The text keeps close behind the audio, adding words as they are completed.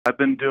I've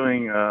been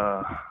doing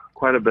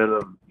quite a bit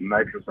of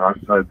nitrous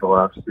oxide the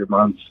last few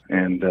months,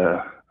 and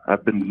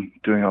I've been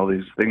doing all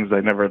these things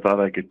I never thought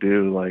I could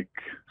do, like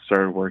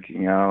started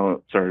working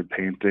out, started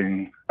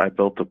painting. I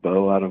built a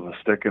bow out of a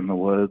stick in the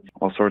woods,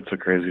 all sorts of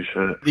crazy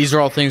shit. These are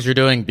all things you're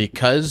doing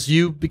because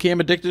you became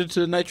addicted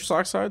to nitrous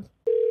oxide?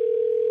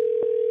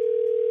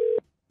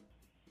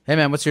 Hey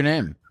man, what's your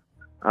name?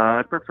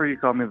 I prefer you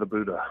call me the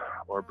Buddha,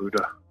 or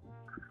Buddha.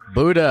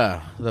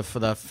 Buddha,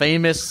 the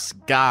famous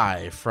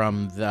guy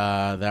from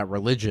that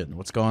religion.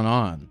 What's going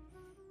on?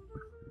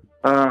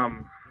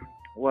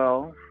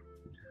 Well,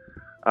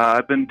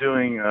 I've been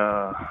doing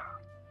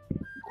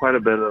quite a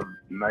bit of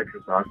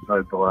nitrous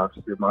oxide the last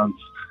few months,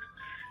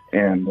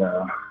 and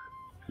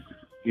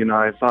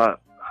I thought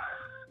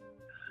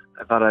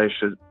I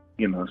should,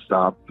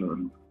 stop,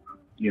 and,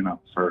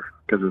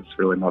 because it's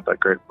really not that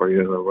great for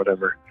you or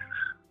whatever.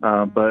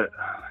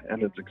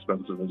 And it's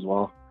expensive as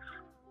well.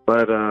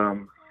 But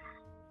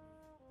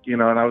and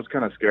I was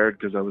kind of scared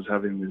because I was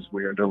having these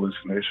weird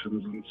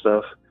hallucinations and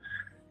stuff,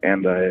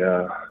 and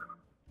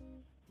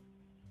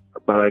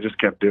but I just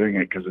kept doing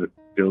it because it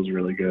feels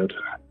really good.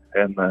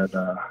 And then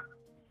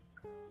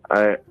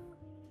I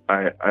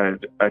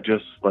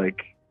just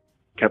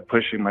kept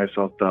pushing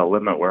myself to that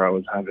limit where I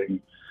was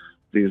having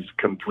these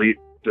complete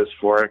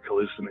dysphoric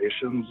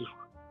hallucinations,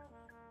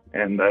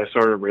 and I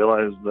sort of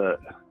realized that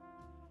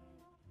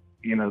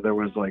there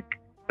was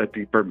a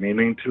deeper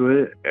meaning to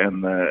it,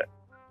 and that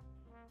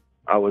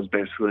I was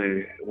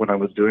basically, when I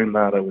was doing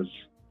that, I was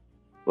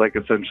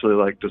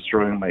essentially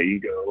destroying my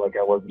ego. I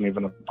wasn't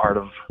even a part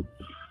of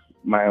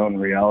my own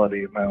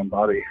reality, my own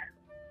body.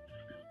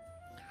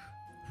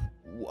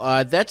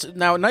 That's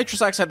now nitrous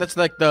oxide. That's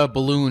like the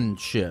balloon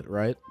shit,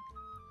 right?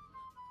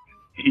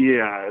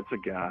 Yeah, it's a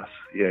gas.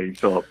 Yeah, you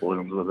fill up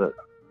balloons with it.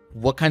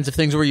 What kinds of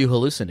things were you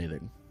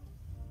hallucinating?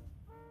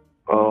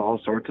 Oh, all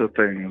sorts of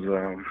things.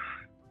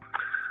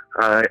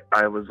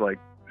 I was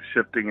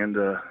shifting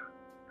into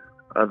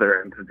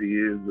other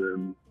entities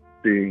and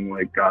seeing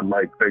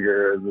godlike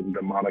figures and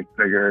demonic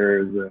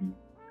figures, and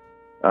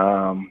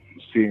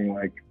seeing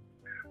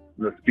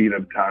the speed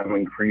of time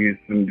increase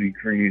and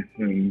decrease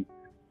and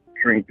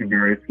shrink to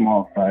very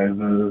small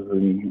sizes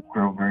and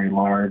grow very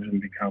large and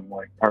become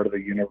part of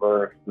the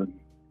universe, and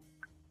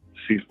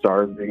see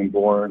stars being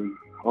born,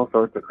 all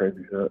sorts of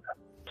crazy shit.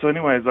 So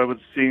anyways, I was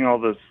seeing all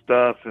this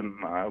stuff,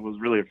 and I was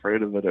really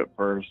afraid of it at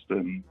first,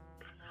 and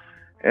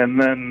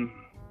then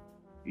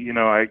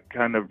I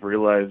kind of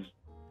realized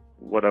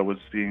what I was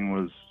seeing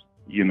was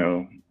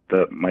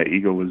that my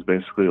ego was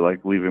basically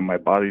leaving my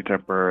body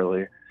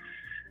temporarily.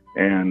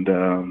 And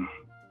I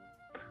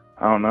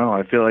don't know,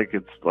 I feel like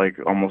it's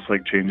almost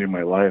changing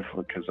my life,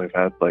 because I've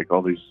had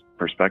all these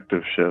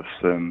perspective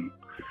shifts, and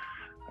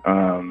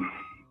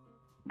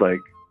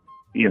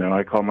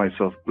I call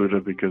myself Buddha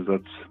because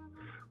that's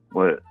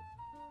what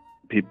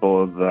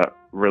people of that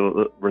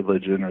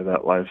religion or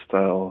that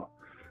lifestyle,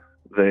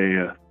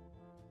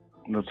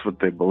 that's what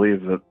they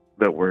believe,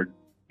 that we're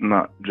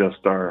not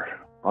just our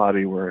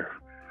body, we're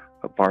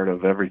a part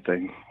of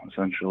everything,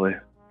 essentially.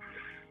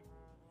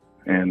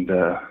 And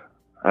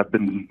I've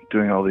been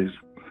doing all these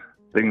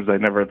things I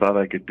never thought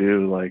I could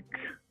do,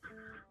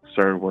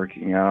 started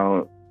working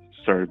out,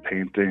 started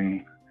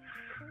painting.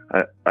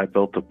 I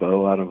built a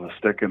bow out of a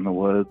stick in the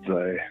woods.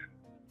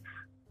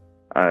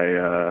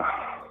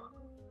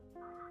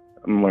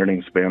 I'm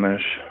learning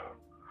Spanish,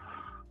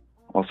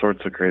 all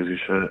sorts of crazy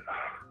shit.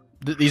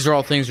 These are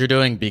all things you're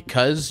doing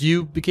because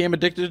you became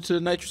addicted to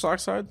nitrous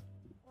oxide?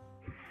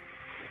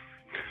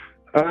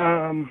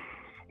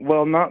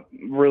 Well, not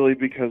really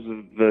because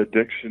of the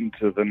addiction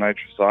to the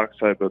nitrous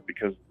oxide, but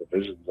because of the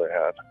visions I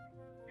had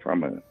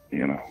from it,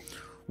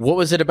 What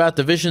was it about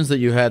the visions that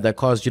you had that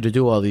caused you to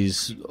do all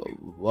these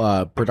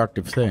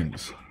productive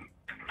things?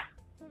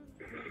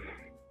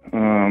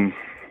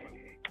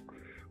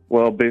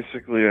 Well,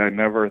 basically, I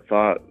never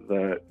thought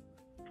that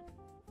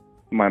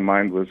my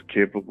mind was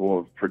capable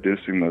of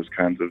producing those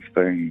kinds of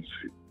things,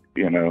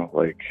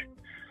 the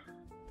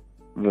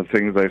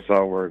things I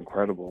saw were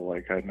incredible.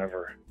 I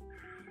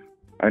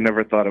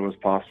never thought it was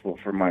possible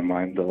for my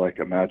mind to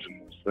imagine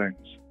those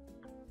things,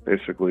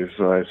 basically.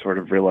 So I sort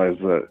of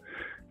realized that,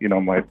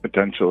 my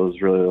potential is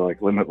really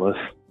limitless.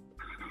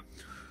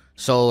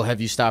 So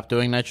have you stopped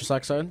doing nitrous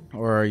oxide,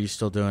 or are you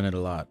still doing it a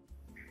lot?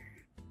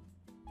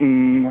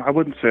 I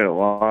wouldn't say a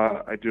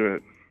lot. I do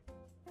it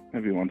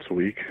maybe once a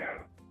week.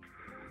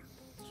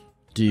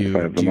 Do you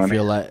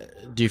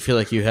feel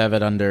like you have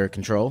it under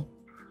control?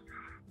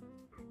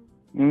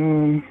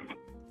 I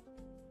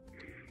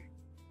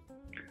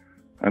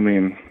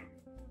mean,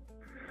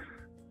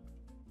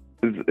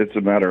 it's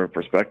a matter of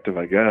perspective,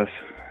 I guess.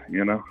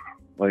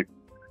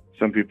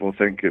 Some people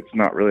think it's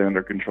not really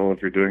under control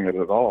if you're doing it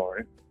at all,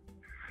 right?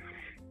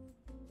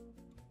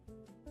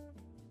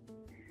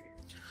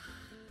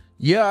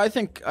 Yeah, I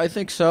think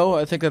so.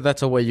 I think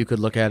that's a way you could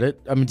look at it.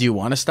 I mean, do you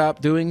want to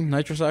stop doing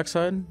nitrous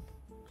oxide?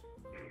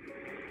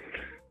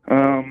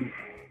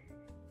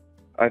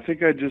 I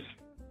think I just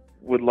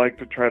would like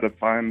to try to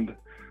find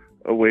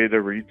a way to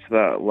reach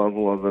that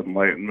level of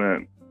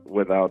enlightenment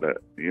without it,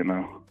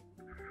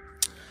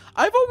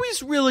 I've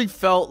always really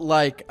felt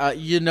like,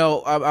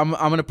 I'm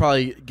going to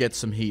probably get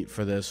some heat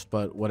for this,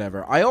 but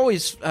whatever. I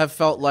always have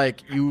felt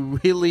like you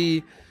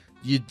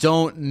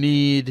don't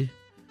need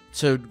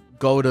to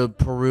go to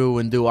Peru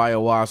and do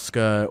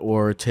ayahuasca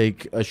or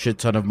take a shit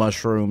ton of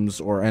mushrooms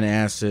or an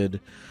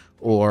acid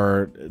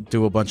or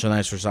do a bunch of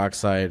nitrous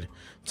oxide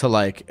to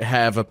like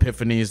have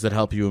epiphanies that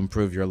help you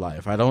improve your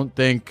life. I don't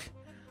think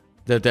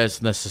that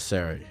that's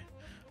necessary.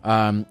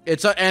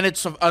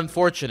 It's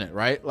unfortunate,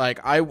 right?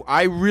 Like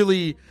I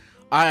really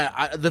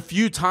the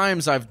few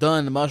times I've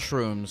done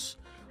mushrooms,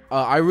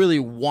 I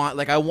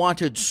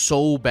wanted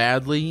so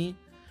badly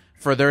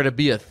for there to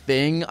be a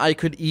thing I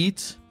could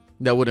eat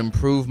that would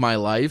improve my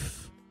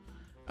life.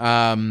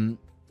 And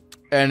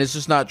it's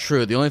just not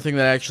true. The only thing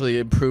that actually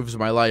improves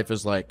my life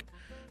is like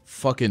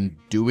fucking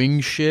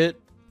doing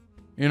shit.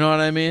 You know what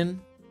I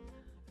mean?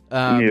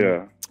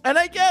 Yeah. And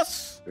I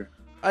guess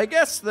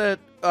that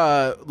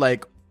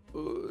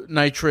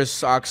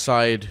nitrous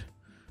oxide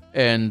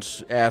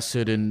and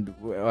acid and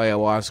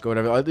ayahuasca,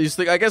 whatever.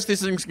 I guess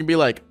these things can be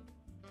like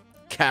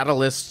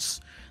catalysts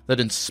that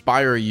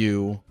inspire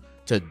you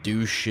to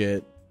do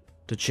shit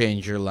to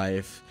change your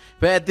life.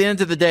 But at the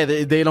end of the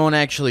day, they don't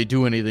actually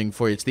do anything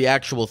for you. It's the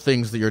actual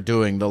things that you're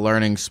doing, the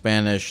learning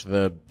Spanish,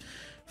 the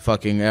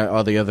fucking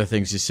all the other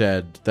things you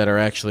said that are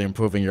actually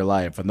improving your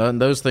life.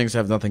 And those things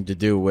have nothing to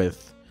do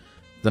with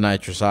the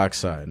nitrous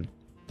oxide.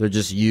 They're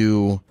just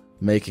you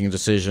making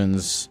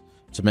decisions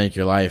to make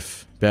your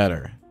life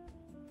better.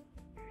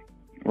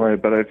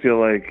 Right, but I feel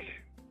like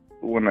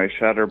when I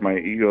shatter my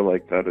ego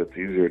like that, it's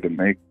easier to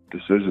make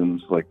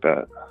decisions like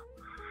that.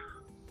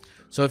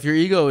 So if your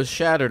ego is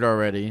shattered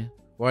already,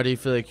 why do you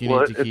feel like you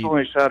need to keep... It's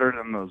only shattered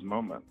in those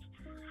moments.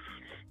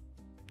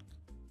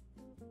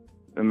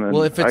 And then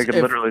I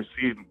can literally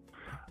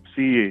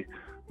see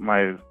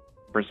my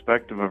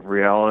perspective of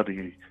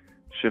reality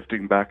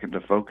shifting back into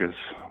focus.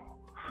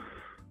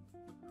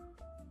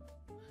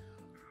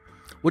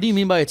 What do you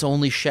mean by it's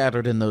only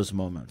shattered in those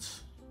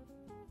moments?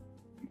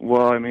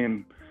 Well, I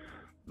mean,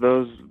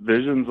 those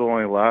visions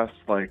only last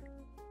like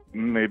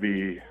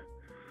maybe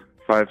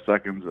 5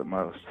 seconds at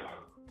most.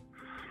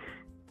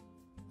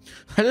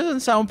 That doesn't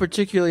sound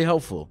particularly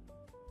helpful.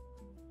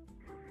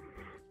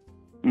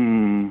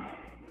 Well,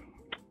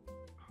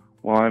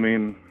 I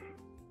mean,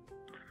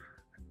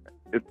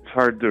 it's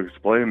hard to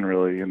explain,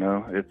 really.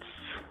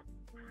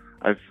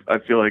 I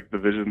feel like the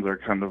visions are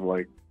kind of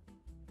like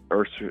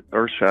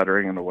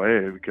earth-shattering in a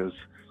way because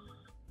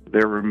they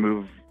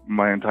remove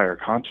my entire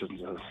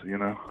consciousness.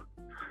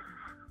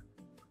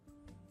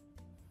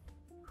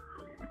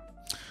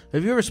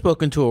 Have you ever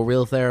spoken to a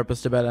real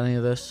therapist about any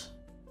of this?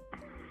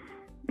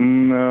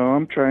 No,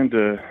 I'm trying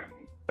to.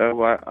 I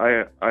was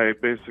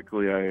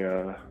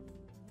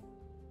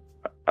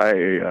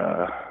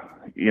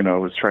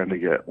trying to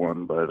get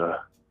one, but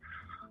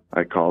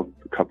I called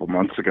a couple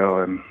months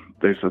ago, and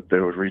they said they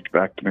would reach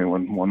back to me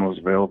when one was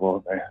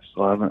available, and they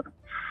still haven't.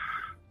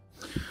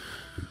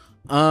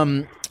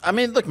 I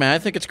mean, look, man, I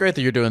think it's great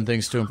that you're doing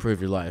things to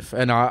improve your life,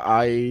 and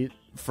I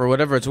for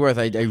whatever it's worth,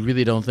 I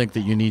really don't think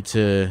that you need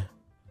to,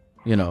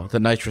 the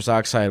nitrous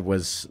oxide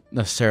was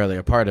necessarily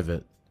a part of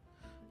it.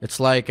 It's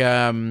like,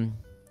 I'm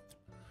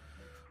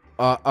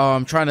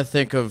trying to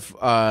think of,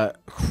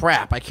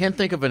 crap. I can't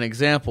think of an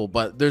example,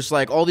 but there's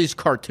like all these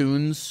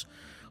cartoons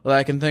that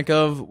I can think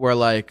of where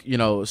like,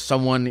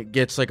 someone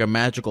gets like a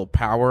magical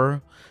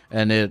power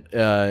and it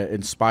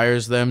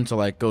inspires them to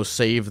like go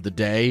save the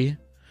day.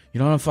 You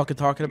know what I'm fucking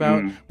talking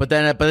about? But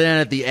then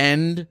at the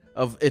end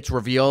of it's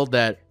revealed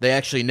that they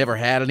actually never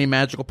had any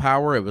magical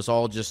power. It was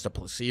all just a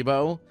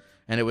placebo,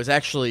 and it was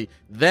actually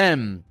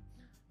themselves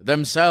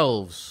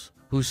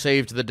who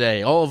saved the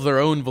day, all of their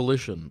own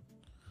volition.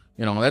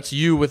 That's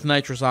you with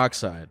nitrous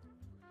oxide,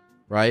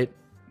 right?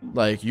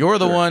 Like, you're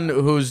the one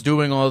who's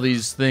doing all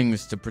these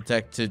things to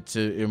protect it,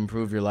 to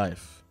improve your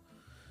life.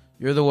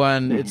 You're the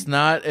one. It's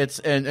not.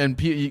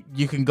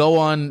 You can go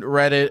on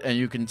Reddit and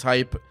you can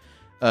type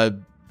a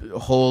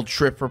whole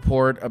trip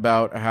report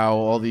about how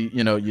all the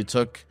you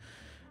took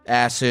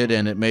acid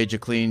and it made you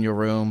clean your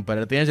room, but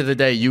at the end of the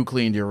day, you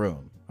cleaned your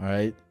room. All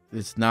right,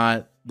 it's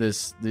not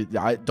this.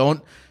 I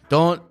don't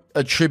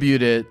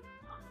attribute it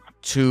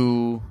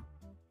to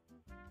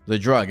the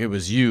drug. It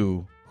was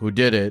you who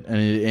did it,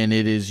 and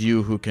it is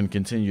you who can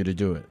continue to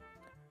do it.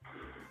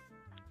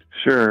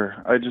 Sure.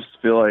 I just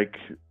feel like,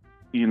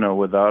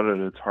 without it,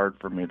 it's hard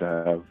for me to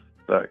have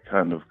that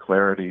kind of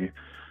clarity.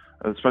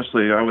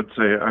 Especially, I would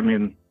say, I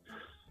mean,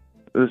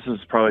 this is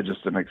probably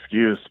just an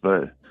excuse,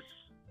 but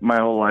my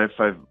whole life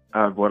I've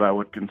had what I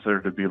would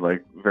consider to be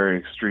like very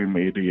extreme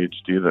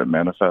ADHD that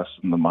manifests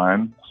in the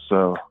mind.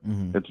 So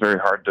it's very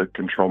hard to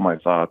control my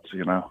thoughts,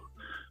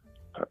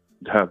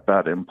 have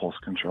bad impulse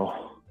control.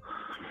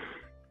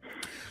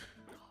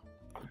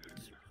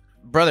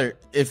 Brother,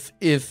 if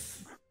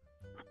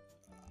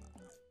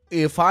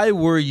I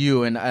were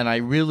you, and I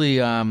really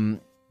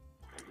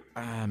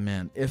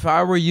if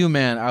I were you,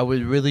 man, I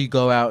would really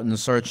go out in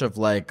search of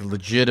like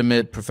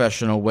legitimate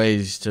professional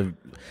ways to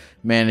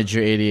manage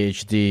your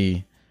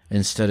ADHD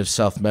instead of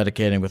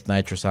self-medicating with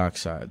nitrous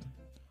oxide.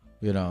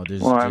 You know,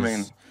 there's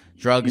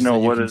drugs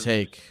that you can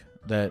take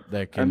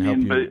that can help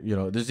you. But, you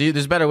know,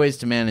 there's better ways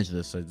to manage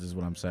this. Is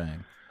what I'm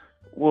saying.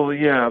 Well,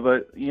 yeah,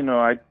 but you know,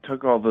 I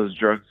took all those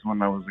drugs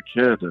when I was a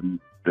kid, and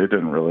they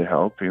didn't really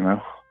help. You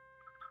know.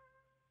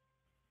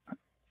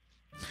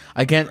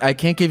 I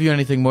can't give you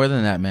anything more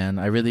than that, man.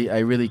 I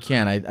really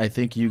can't. I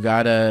think you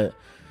gotta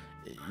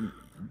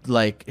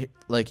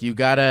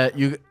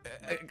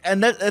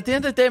and at the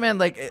end of the day, man,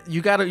 like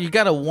you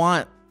gotta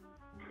want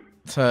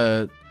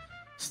to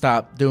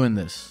stop doing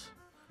this,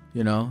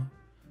 you know?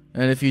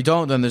 And if you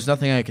don't, then there's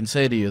nothing I can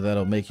say to you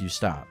that'll make you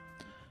stop.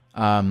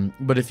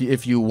 But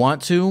if you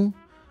want to,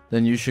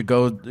 then you should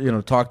go, you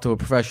know, talk to a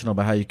professional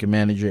about how you can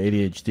manage your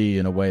ADHD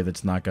in a way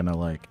that's not gonna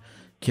like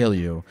kill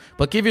you.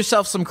 But give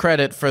yourself some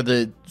credit for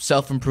the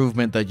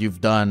self-improvement that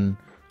you've done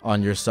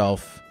on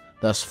yourself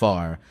thus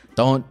far.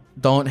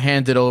 Don't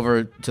hand it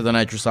over to the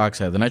nitrous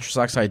oxide. The nitrous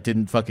oxide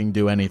didn't fucking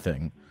do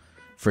anything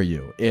for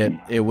you.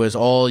 It was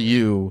all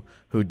you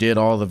who did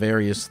all the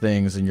various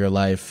things in your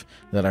life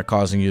that are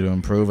causing you to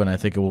improve, and I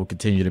think it will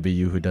continue to be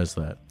you who does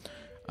that.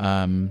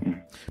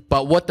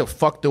 But what the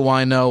fuck do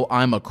I know?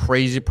 I'm a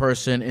crazy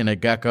person in a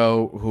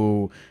gecko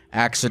who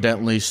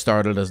accidentally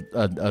started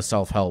a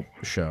self-help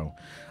show.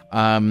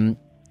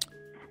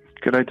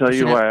 Could I tell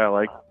you why I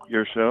like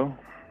your show?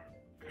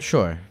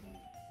 Sure.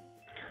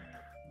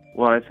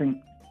 Well, I think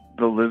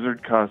the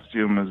lizard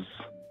costume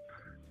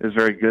is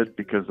very good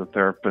because the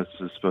therapist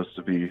is supposed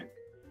to be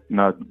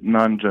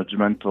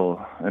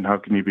non-judgmental. And how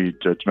can you be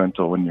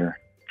judgmental when you're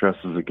dressed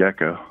as a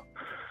gecko?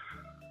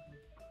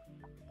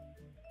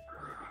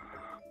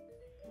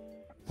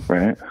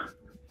 Right?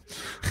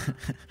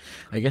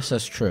 I guess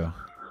that's true.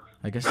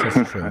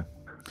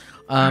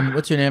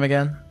 What's your name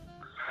again?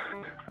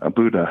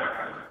 Buddha.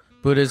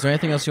 Buddha, is there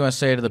anything else you want to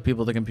say to the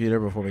people at the computer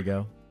before we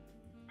go?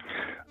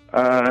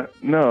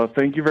 No,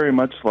 thank you very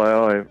much,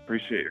 Lyle. I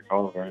appreciate your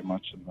call very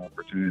much and the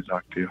opportunity to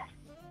talk to you.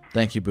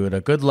 Thank you,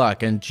 Buddha. Good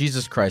luck, and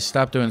Jesus Christ,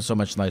 stop doing so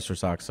much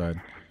nitrous oxide.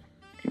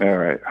 All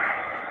right.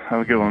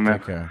 Have a good one, man.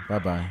 Take care.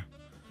 Bye-bye.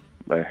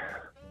 Bye.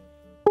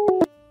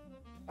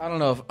 I don't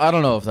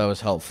know if that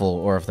was helpful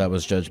or if that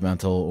was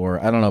judgmental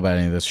or I don't know about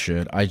any of this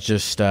shit. I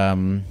just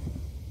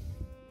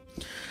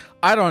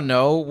I don't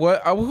know.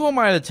 Who am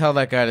I to tell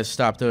that guy to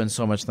stop doing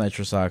so much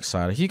nitrous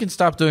oxide? He can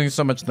stop doing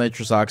so much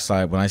nitrous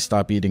oxide when I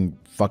stop eating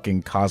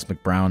fucking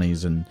cosmic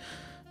brownies and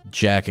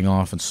jacking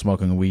off and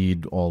smoking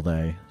weed all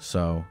day.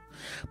 So,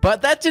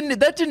 but that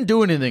didn't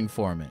do anything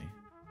for me.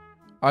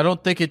 I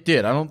don't think it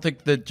did. I don't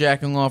think that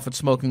jacking off and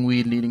smoking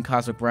weed and eating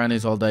cosmic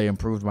brownies all day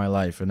improved my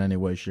life in any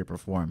way, shape, or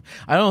form.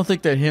 I don't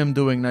think that him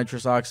doing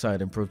nitrous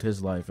oxide improved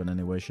his life in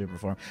any way, shape, or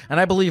form. And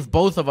I believe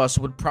both of us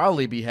would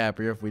probably be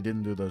happier if we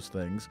didn't do those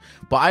things.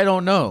 But I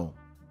don't know.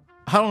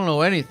 I don't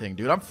know anything,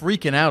 dude. I'm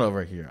freaking out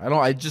over here.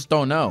 I just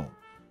don't know.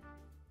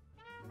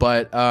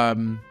 But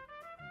I'm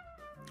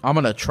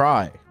gonna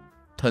try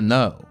to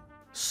know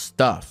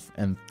stuff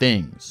and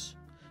things.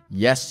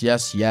 Yes,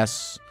 yes,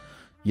 yes.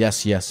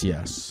 Yes, yes,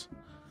 yes.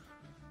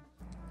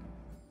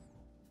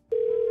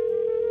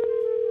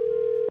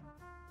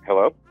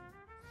 Hello?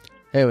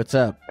 Hey, what's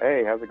up?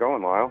 Hey, how's it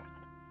going, Lyle?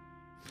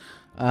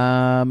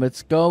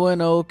 It's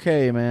going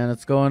okay, man.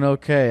 It's going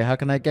okay. How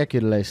can I get you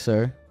today,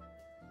 sir?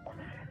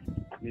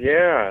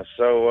 Yeah,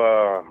 so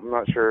I'm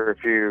not sure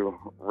if you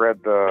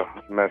read the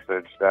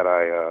message that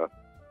I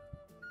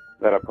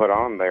put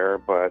on there,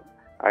 but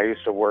I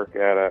used to work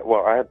at I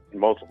had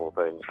multiple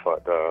things,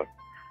 but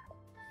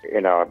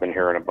I've been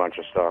hearing a bunch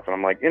of stuff, and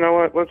I'm like, you know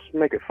what? Let's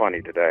make it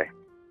funny today.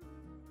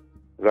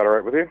 Is that all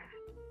right with you?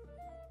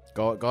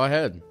 Go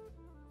ahead.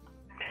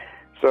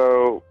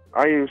 So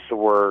I used to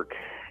work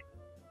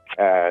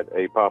at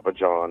a Papa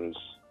John's.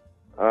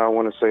 I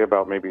want to say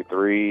about maybe it's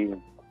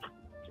been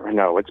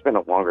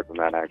longer than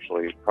that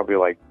actually. Probably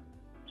like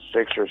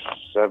 6 or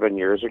 7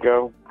 years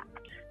ago,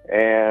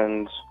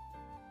 and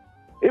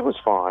it was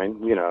fine.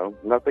 You know,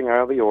 nothing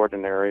out of the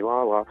ordinary.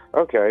 La la.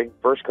 Okay,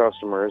 first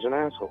customer is an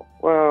asshole.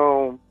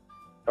 Well,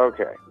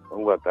 okay,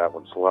 I'll let that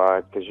one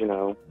slide because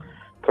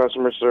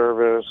customer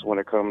service when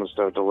it comes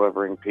to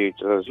delivering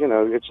pizzas,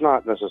 it's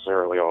not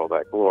necessarily all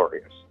that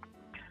glorious.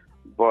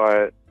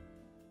 But,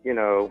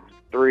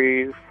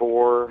 3,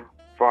 4,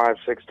 5,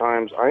 6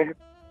 times, I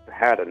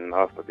had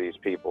enough of these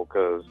people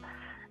because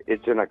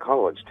it's in a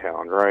college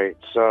town, right?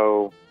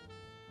 So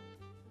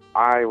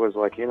I was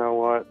like, you know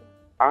what?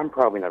 I'm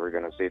probably never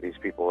going to see these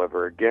people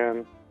ever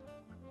again.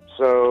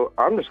 So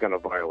I'm just going to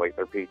violate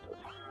their pizzas.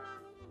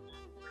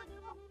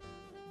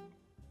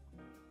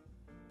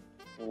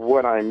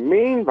 What I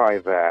mean by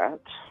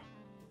that,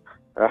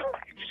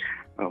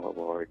 oh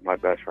Lord, my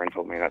best friend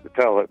told me not to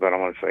tell it, but I'm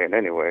going to say it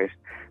anyways.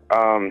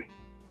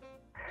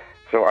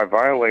 So I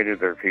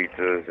violated their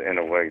pizzas in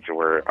a way to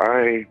where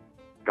I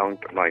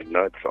dunked my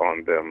nuts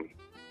on them,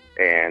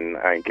 and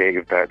I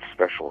gave that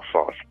special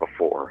sauce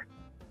before.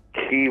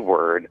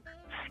 Keyword,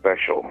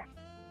 special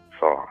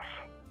sauce.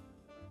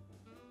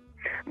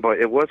 But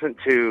it wasn't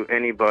to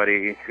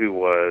anybody who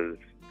was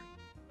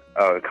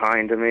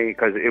kind to me,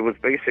 because it was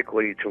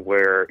basically to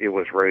where it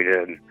was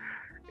rated,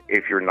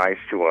 if you're nice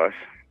to us,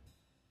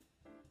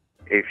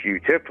 if you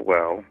tipped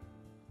well,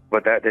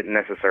 but that didn't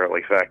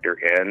necessarily factor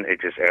in, it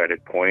just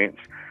added points.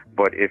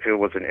 But if it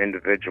was an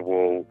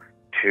individual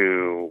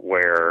to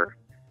where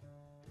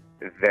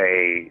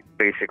they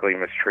basically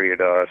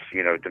mistreated us,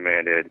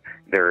 demanded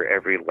their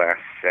every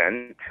last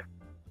cent,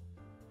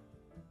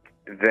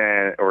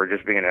 then, or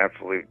just being an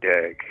absolute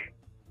dick,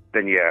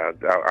 then yeah,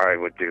 I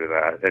would do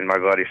that. And my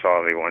buddy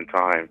saw me one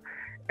time,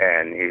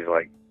 and he's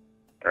like,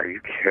 "Are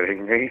you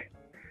kidding me?"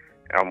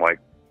 I'm like,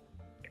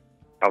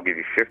 "I'll give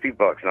you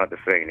 $50 not to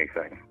say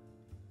anything."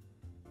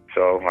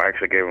 So I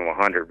actually gave him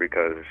 100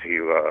 because he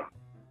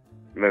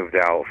moved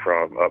out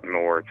from up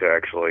north to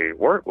actually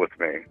work with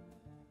me.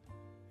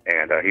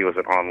 And he was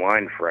an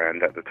online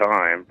friend at the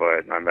time,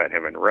 but I met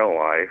him in real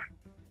life,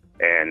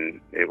 and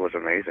it was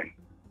amazing.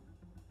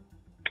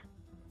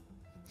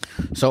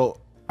 So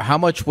how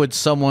much would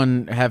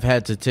someone have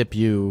had to tip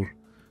you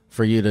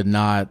for you to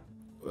not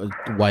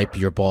wipe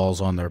your balls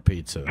on their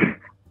pizza?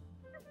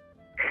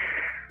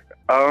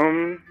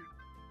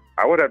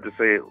 I would have to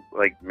say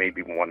like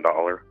maybe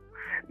 $1.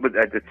 But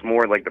it's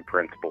more like the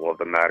principle of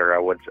the matter. I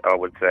would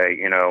say,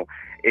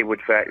 it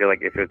would factor,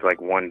 like, if it's like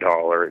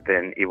 $1,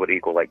 then it would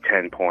equal like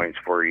 10 points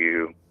for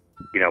you,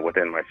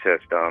 within my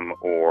system,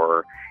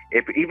 or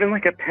if even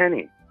like a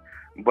penny.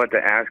 But to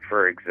ask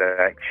for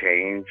exact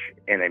change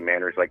in a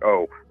manner is like,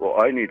 oh,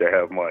 well, I need to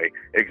have my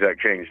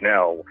exact change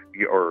now,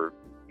 or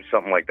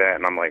something like that.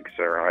 And I'm like,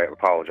 sir, I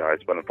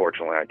apologize, but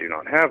unfortunately I do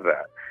not have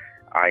that.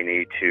 I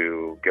need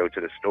to go to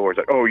the store. It's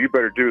like, oh, you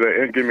better do that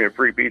and give me a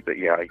free pizza.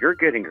 Yeah, you're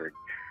getting your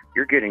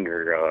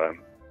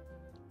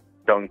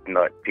dunk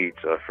nut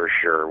pizza for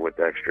sure with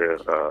extra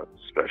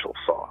special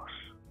sauce.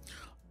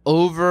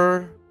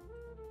 Over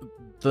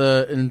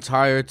the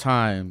entire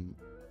time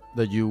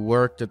that you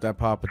worked at that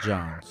Papa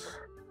John's,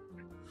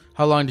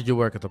 how long did you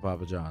work at the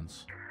Papa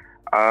John's?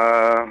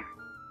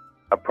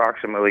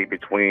 Approximately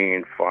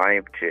between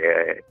 5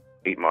 to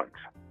 8 months.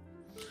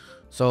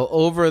 So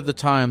over the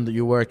time that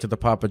you worked at the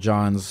Papa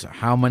John's,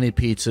 how many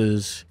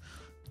pizzas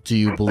do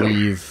you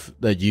believe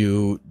that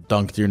you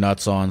dunked your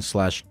nuts on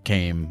 /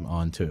 came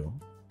onto?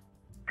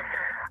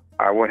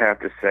 I would have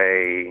to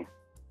say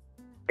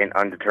an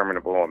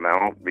undeterminable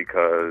amount,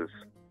 because...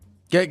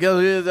 Get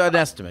an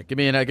estimate. Give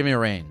me a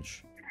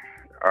range.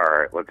 All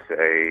right, let's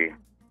say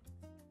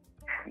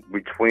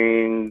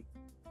between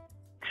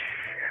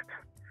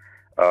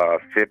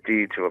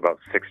 50 to about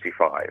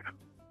 65.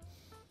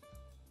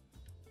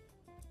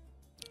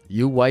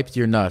 You wiped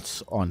your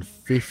nuts on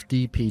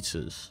 50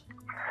 pizzas.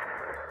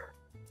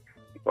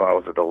 Well, I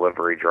was a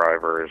delivery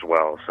driver as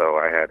well, so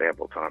I had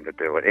ample time to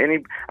do it.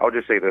 I'll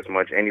just say this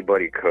much: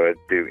 anybody could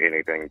do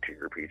anything to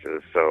your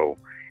pizzas, so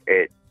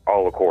it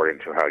all according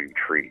to how you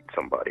treat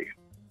somebody.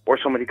 Or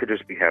somebody could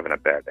just be having a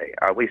bad day.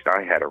 At least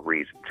I had a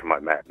reason to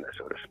my madness,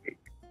 so to speak.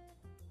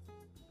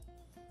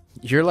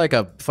 You're like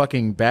a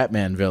fucking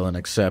Batman villain,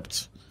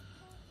 except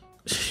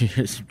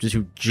just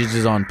who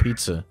jizzes on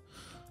pizza.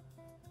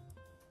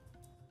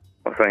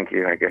 Well, thank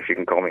you. I guess you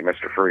can call me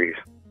Mr. Freeze.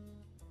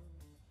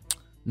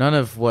 None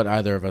of what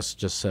either of us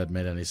just said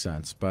made any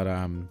sense, but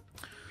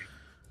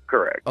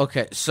Correct.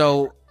 Okay,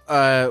 so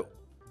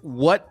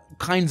what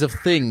kinds of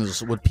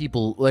things would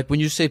people, like when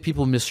you say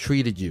people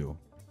mistreated you,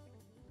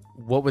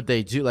 what would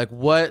they do? Like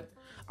what,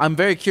 I'm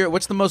very curious,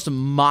 what's the most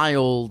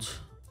mild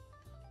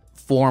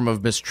form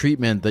of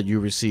mistreatment that you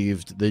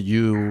received that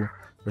you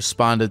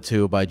responded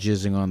to by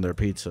jizzing on their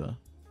pizza?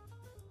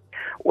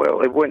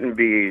 Well, it wouldn't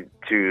be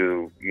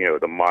to,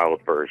 the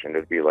mild version.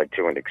 It'd be like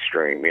to an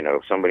extreme.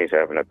 If somebody's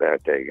having a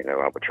bad day,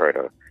 I would try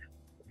to,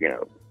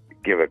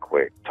 give a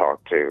quick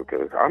talk to,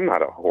 because I'm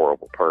not a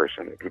horrible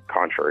person,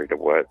 contrary to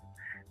what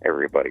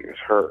everybody has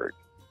heard.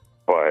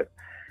 But,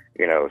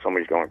 if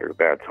somebody's going through a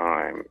bad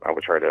time, I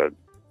would try to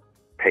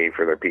pay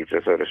for their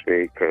pizza, so to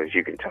speak, because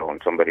you can tell in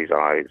somebody's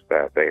eyes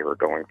that they are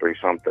going through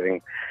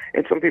something.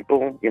 And some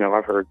people,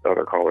 I've heard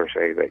other callers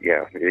say that,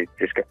 yeah, they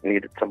just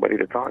needed somebody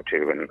to talk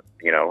to, and,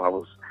 I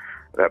was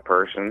that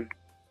person.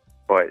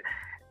 But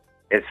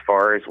as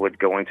far as would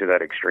going to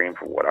that extreme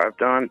for what I've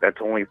done,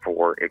 that's only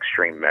for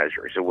extreme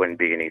measures. It wouldn't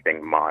be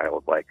anything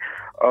mild, like,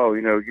 oh,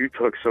 you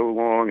took so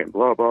long and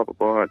blah, blah, blah,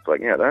 blah. It's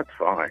like, yeah, that's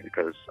fine,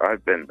 because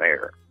I've been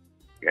there.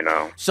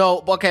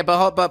 So okay,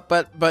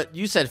 but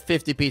you said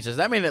 50 pizzas.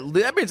 That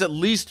means at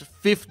least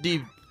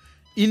 50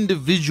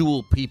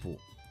 individual people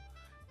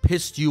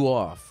pissed you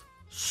off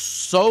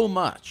so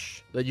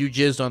much that you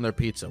jizzed on their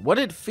pizza. What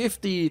did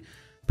 50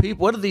 people?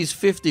 What did these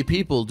 50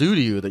 people do to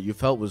you that you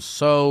felt was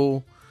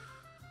so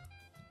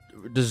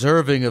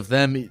deserving of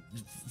them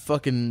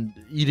fucking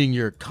eating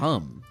your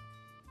cum?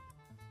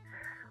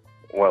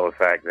 Well, the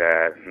fact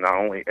that not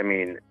only,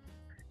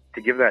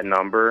 to give that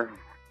number.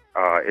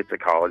 It's a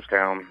college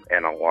town,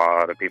 and a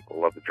lot of people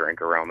love to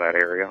drink around that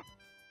area.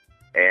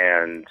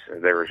 And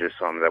there was just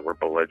some that were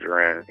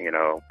belligerent,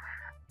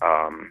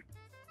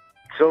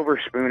 silver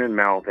spoon in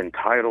mouth,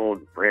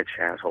 entitled rich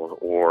assholes,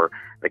 or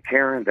the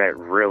Karen that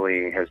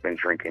really has been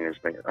drinking, has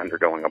been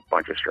undergoing a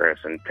bunch of stress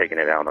and taking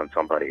it out on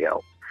somebody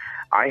else.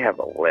 I have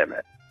a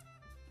limit,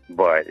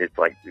 but it's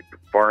like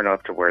far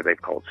enough to where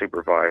they've called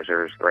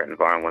supervisors, threatened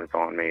violence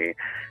on me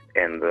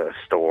in the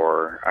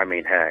store. I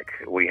mean, heck,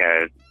 we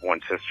had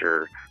one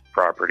sister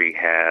property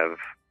have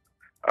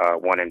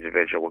one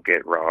individual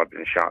get robbed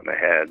and shot in the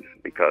head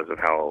because of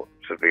how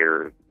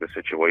severe the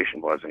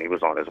situation was, and he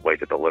was on his way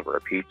to deliver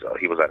a pizza.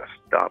 He was at a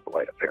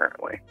stoplight,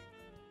 apparently,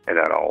 and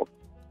that all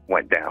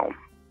went down.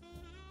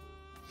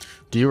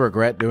 Do you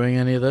regret doing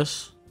any of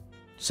this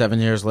 7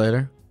 years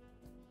later?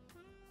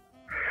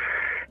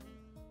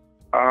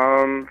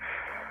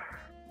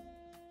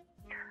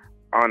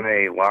 On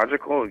a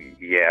logical,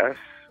 yes.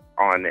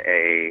 On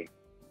a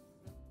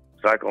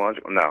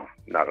psychological, no,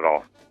 not at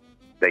all.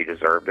 They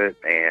deserved it,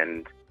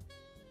 and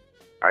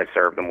I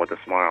served them with a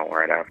smile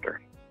right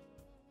after.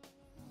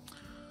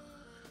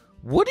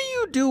 What do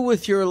you do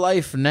with your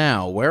life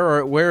now?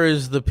 Where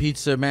is the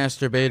pizza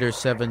masturbator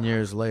 7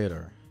 years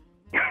later?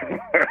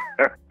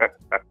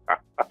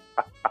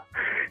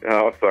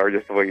 Oh, sorry,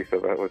 just the way you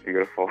said that was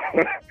beautiful.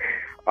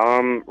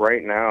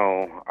 Right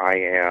now, I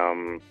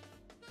am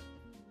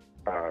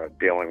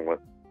dealing with...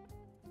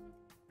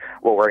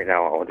 Well, right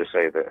now, I'll just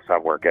say this. I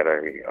work at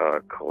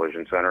a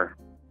collision center,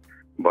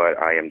 but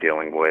I am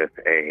dealing with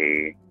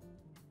a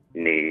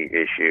knee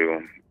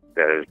issue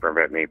that has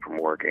prevented me from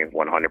working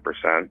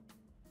 100%.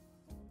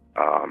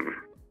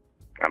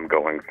 I'm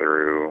going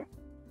through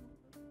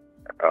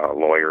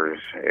lawyers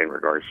in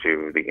regards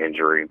to the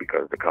injury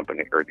because the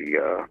company or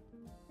the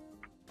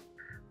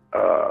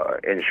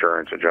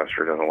insurance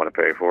adjuster doesn't want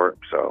to pay for it.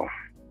 So,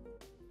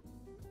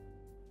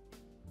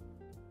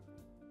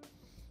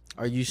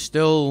 are you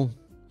still...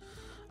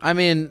 I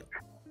mean,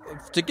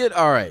 to get...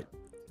 All right.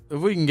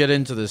 If we can get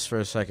into this for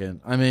a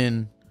second. I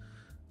mean...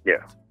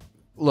 Yeah.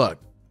 Look.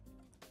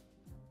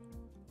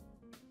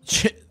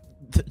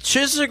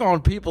 Chizzing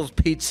on people's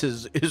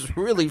pizzas is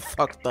really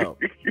fucked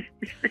up.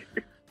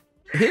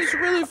 It's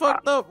really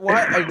fucked up.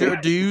 Why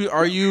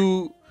are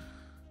you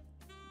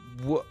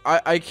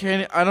I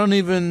can't, I don't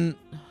even...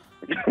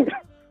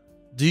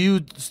 Do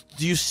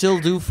you still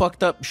do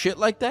fucked up shit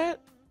like that?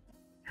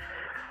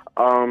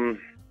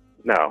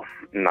 No,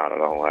 not at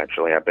all,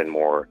 actually. I've been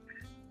more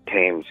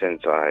tame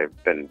since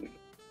I've been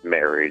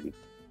married.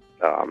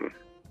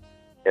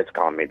 It's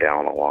calmed me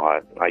down a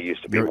lot. I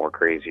used to be more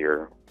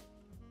crazier.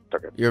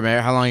 You're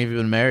married? How long have you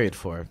been married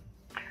for?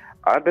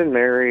 I've been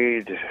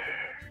married,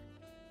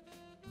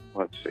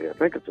 let's see, I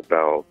think it's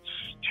about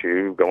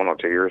going on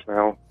 2 years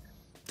now.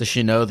 Does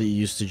she know that you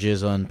used to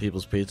jizz on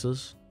people's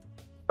pizzas?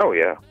 Oh,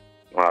 yeah.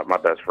 My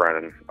best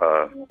friend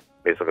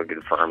basically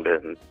confirmed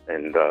it,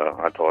 and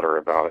I told her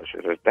about it. She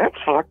said, "That's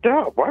fucked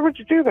up. Why would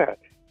you do that?"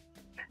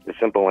 The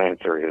simple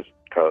answer is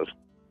because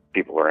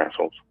people are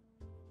assholes.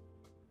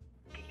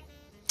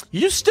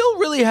 You still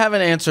really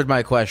haven't answered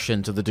my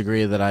question to the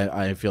degree that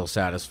I feel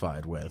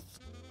satisfied with.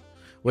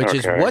 Which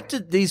is, what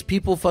did these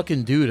people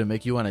fucking do to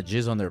make you want to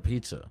jizz on their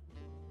pizza?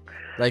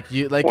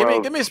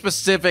 Give me a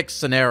specific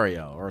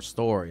scenario or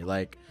story.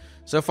 Like,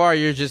 so far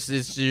you're just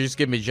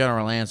giving me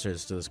general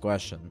answers to this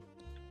question.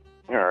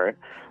 All right.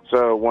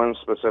 So one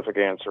specific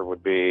answer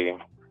would be,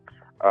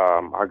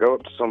 I go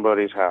up to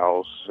somebody's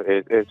house.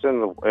 It's in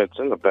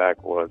the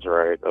backwoods,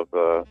 right, of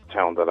the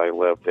town that I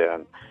lived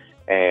in,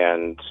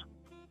 and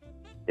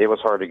it was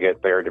hard to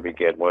get there to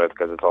begin with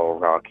because it's all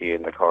rocky,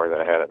 and the car that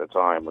I had at the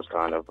time was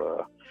kind of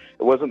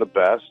it wasn't the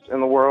best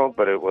in the world,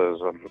 but it was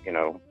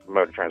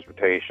mode of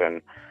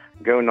transportation.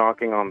 Go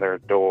knocking on their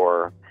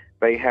door.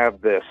 They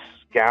have this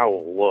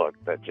scowl look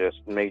that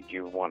just made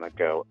you want to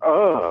go,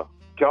 oh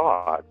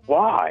God,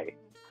 why?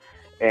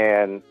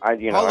 And I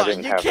didn't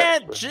have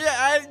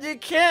that. You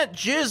can't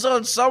jizz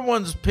on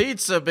someone's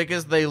pizza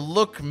because they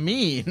look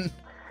mean.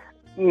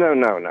 No.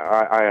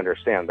 I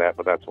understand that,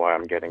 but that's why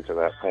I'm getting to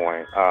that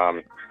point.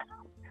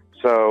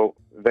 So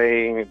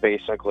they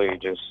basically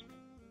just,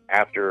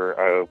 after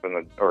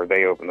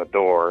they open the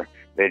door,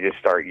 they just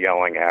start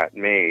yelling at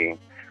me,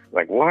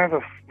 like, "Why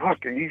the fuck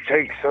did you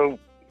take so?"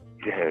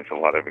 Yeah, it's a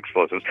lot of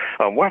explosives.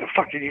 Why the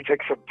fuck did you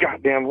take so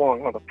goddamn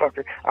long,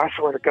 motherfucker? I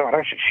swear to God,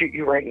 I should shoot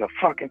you right in the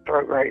fucking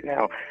throat right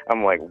now.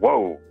 I'm like,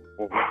 whoa,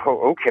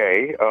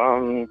 okay.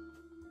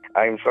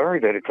 I'm sorry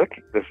that it took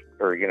this,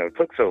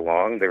 took so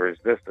long. There was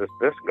this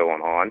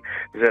going on.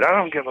 He said, "I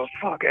don't give a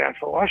fuck,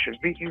 asshole. I should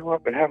beat you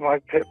up and have my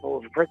pit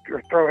bulls rip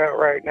your throat out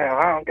right now.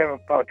 I don't give a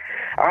fuck.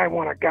 I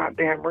want a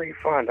goddamn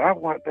refund. I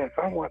want this.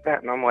 I want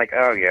that." And I'm like,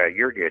 oh yeah,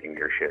 you're getting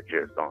your shit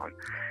jizzed on.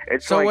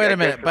 It's so like, wait a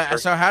minute, but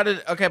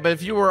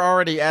if you were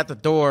already at the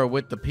door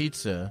with the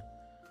pizza,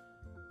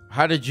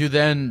 how did you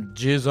then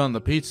jizz on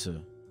the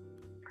pizza?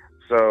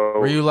 So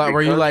were you like,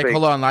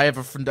 hold on, I have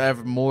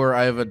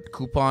a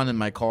coupon in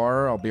my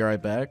car. I'll be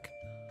right back.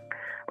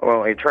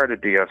 Well, he tried to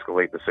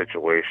de-escalate the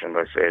situation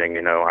by saying,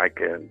 I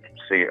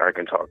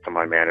can talk to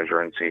my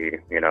manager and see,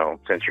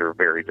 since you're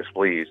very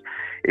displeased,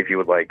 if you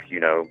would like,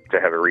 to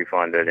have it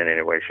refunded in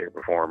any way, shape,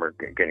 or form, or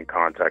get in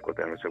contact with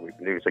them and so we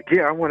can do. He's like,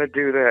 yeah, I want to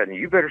do that, and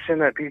you better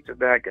send that pizza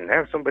back and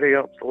have somebody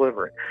else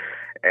deliver it.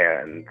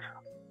 And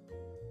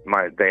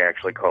they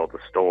actually called the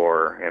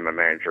store, and my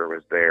manager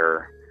was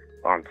there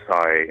on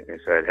site and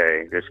said,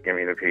 hey, just give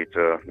me the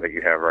pizza that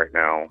you have right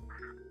now.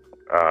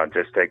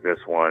 Just take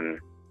this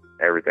one.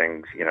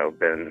 Everything's,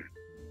 been,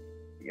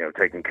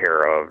 taken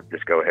care of.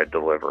 Just go ahead,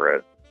 deliver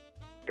it,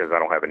 because I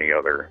don't have any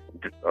other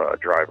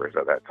drivers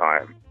at that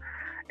time.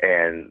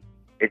 And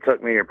it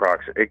took me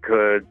it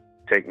could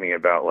take me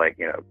about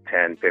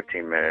 10,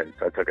 15 minutes.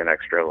 I took an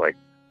extra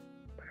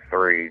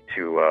 3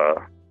 to,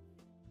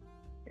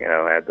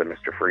 add the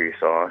Mr. Free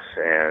sauce.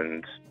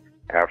 And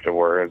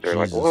afterwards, they're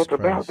Jesus like, well, it's Christ.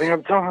 about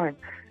damn time.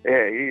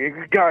 Yeah,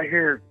 you got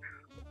here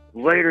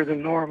later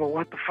than normal.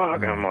 What the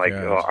fuck? Oh, I'm like,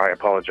 God. I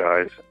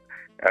apologize.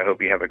 I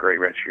hope you have a great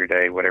rest of your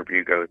day, whatever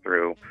you go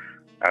through.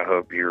 I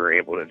hope you're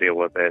able to deal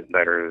with it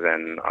better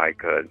than I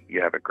could.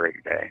 You have a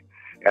great day.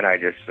 And I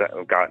just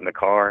got in the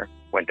car,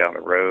 went down the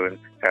road,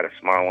 had a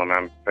smile on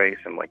my face,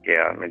 and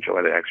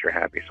enjoy the extra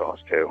happy sauce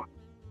too.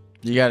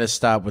 You got to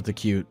stop with the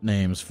cute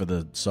names for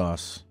the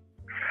sauce.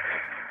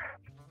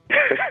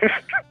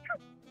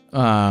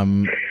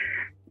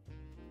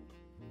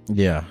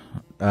 Yeah.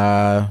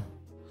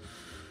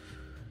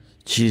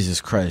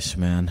 Jesus Christ,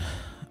 man.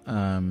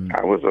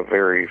 I was a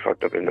very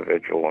fucked up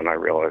individual, and I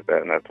realized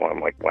that, and that's why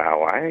I'm like,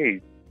 wow, I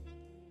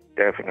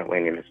definitely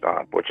need to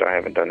stop, which I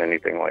haven't done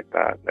anything like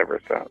that ever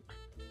since.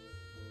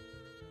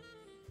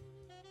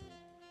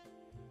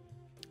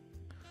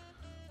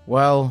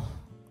 Well,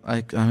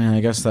 I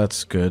guess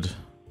that's good.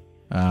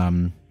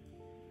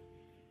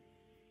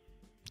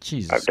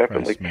 Jesus I've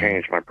definitely Christ, man.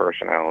 changed my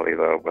personality,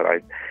 though,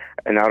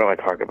 and now that I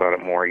talk about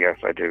it more, yes,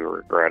 I do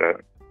regret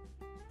it,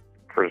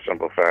 for the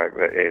simple fact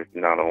that it's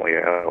not only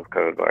a health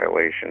code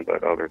violation,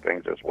 but other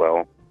things as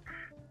well.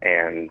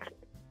 And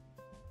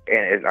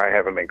I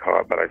haven't been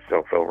caught, but I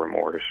still feel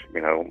remorse,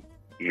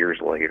 years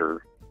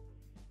later,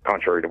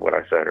 contrary to what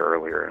I said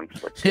earlier. I'm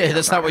just like, Yeah,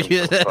 that's not what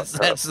you. That's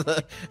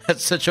fucked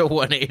that's such a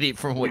 180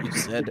 from what you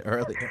said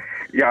earlier.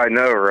 Yeah, I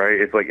know, right?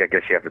 It's like, I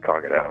guess you have to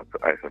talk it out,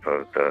 I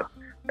suppose, to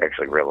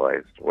actually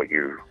realize what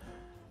you've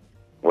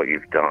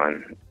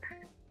done.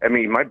 I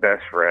mean, my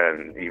best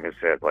friend even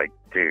said,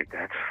 dude,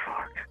 that's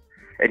fucked.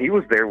 And he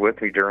was there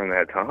with me during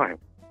that time.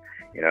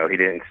 He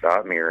didn't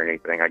stop me or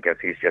anything. I guess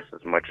he's just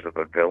as much of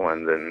a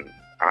villain than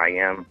I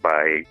am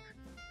by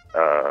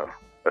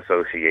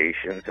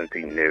association, since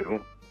he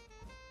knew.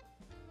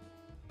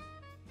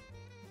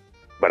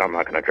 But I'm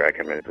not going to drag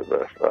him into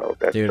this, though.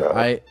 Dude,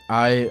 I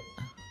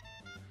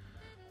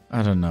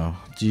don't know.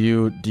 Do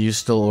you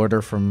still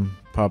order from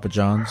Papa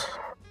John's?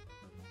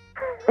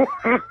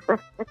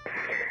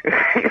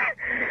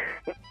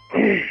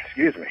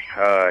 Excuse me.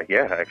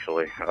 Yeah,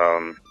 actually.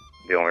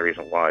 The only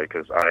reason why,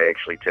 because I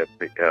actually tip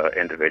the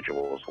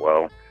individual as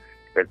well.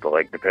 It's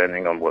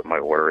depending on what my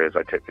order is,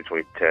 I tip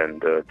between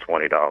 $10 to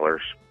 $20.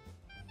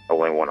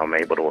 Only when I'm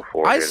able to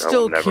afford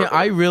it.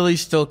 I really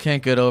still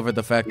can't get over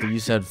the fact that you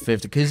said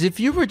 50. Because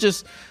if you were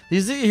just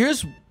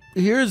here's,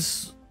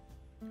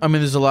 I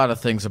mean, there's a lot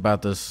of things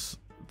about this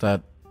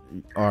that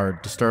are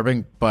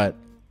disturbing, but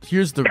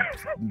here's the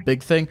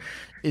big thing,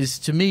 is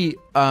to me,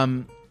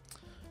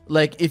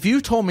 if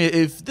you told me,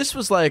 if this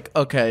was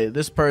okay,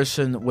 this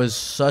person was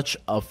such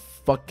a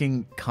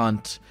fucking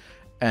cunt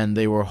and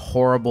they were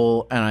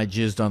horrible and I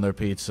jizzed on their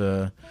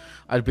pizza,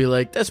 I'd be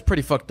like, that's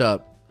pretty fucked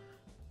up.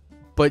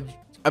 But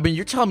I mean,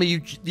 you're telling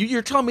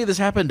me this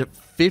happened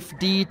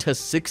 50 to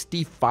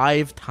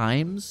 65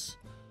 times?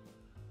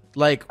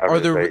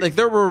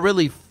 There were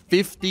really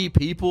 50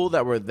 people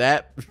that were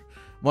that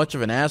much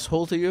of an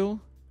asshole to you?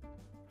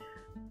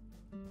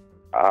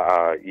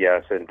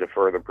 Yes, and to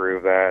further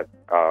prove that,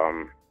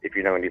 if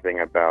you know anything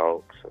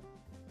about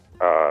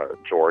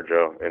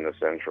Georgia, in the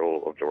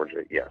central of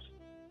Georgia, yes.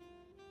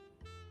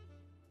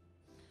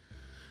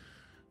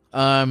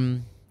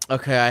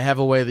 Okay, I have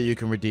a way that you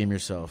can redeem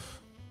yourself.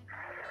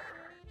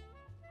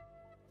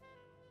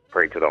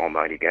 Pray to the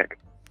Almighty Gecko.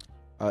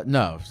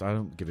 No, I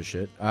don't give a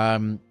shit.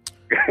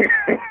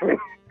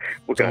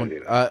 What can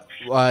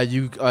I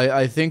do?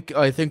 I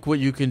think what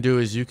you can do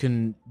is you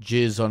can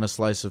jizz on a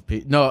slice of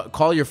pizza. No,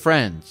 call your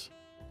friend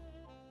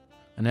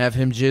and have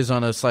him jizz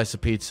on a slice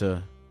of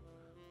pizza,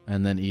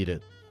 and then eat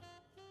it.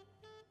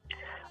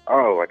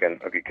 Oh, I can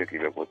cook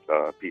it with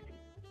pizza.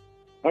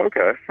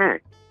 Okay.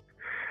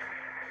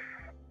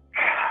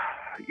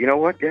 You know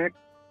what, Gek?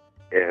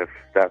 If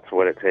that's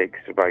what it takes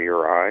by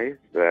your eyes,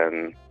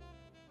 then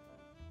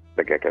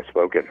the Gek has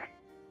spoken.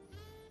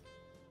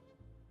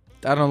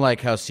 I don't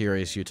like how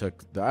serious you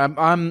took.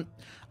 I'm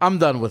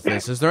done with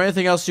this. Is there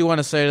anything else you want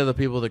to say to the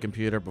people of the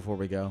computer before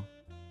we go?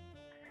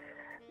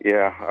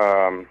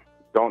 Yeah.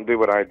 Don't do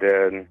what I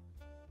did,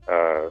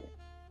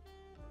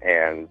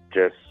 and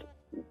just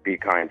be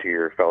kind to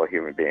your fellow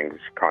human beings,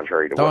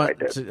 contrary to what I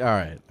did.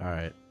 All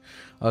right.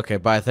 Okay,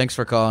 bye. Thanks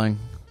for calling.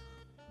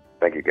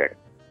 Thank you, Gek.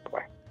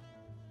 Bye.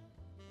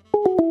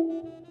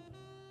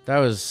 That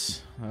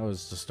was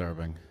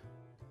disturbing.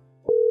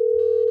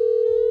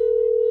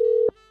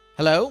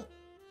 Hello?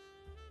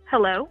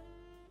 Hello.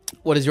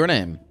 What is your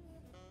name?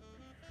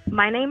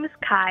 My name is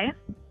Kai.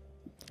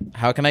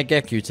 How can I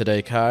get you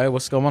today, Kai?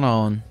 What's going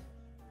on?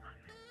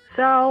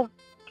 So,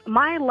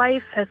 my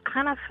life has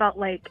kind of felt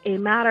like a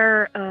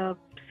matter of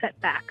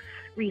setbacks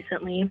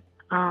recently.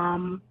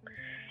 And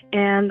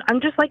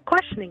I'm just like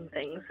questioning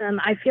things.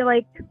 And I feel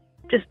like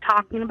just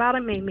talking about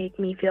it may make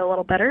me feel a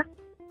little better.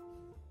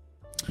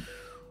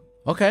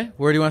 Okay,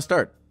 where do you want to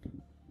start?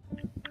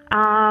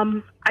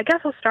 I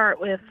guess I'll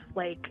start with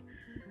like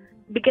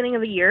beginning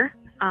of the year.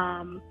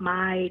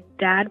 My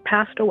dad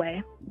passed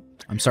away.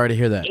 I'm sorry to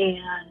hear that.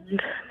 And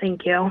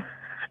thank you.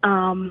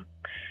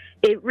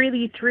 It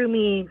really threw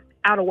me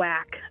out of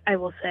whack, I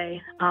will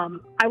say.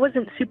 I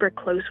wasn't super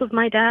close with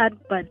my dad,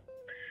 but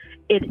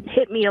it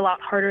hit me a lot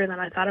harder than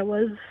I thought I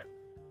was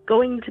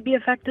going to be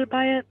affected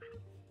by it.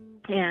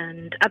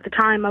 And at the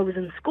time I was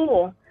in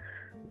school,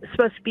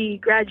 supposed to be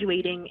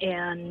graduating,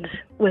 and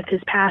with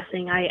his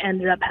passing, I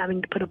ended up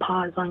having to put a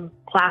pause on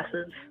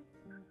classes.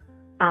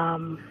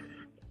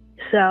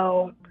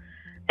 So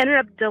ended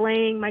up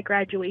delaying my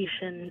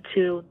graduation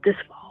to this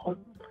fall.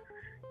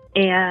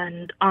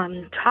 And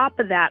on top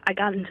of that, I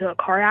got into a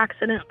car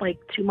accident like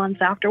 2 months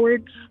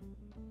afterwards.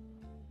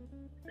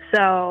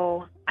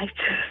 So I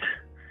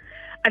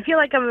feel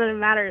like I'm in a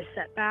matter of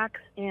setbacks,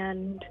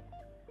 and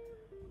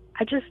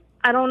I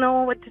don't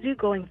know what to do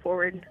going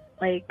forward.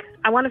 Like,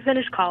 I want to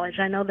finish college,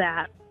 I know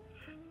that,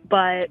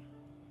 but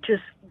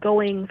just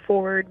going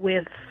forward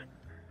with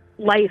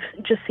life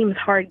just seems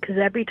hard because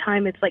every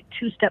time it's like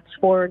 2 steps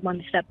forward,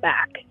 1 step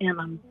back,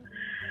 and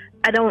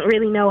I don't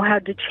really know how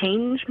to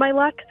change my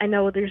luck. I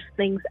know there's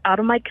things out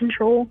of my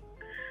control,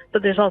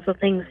 but there's also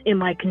things in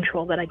my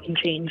control that I can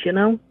change, you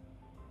know?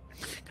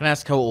 Can I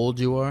ask how old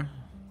you are?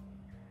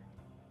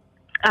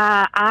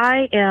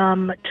 I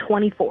am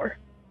 24.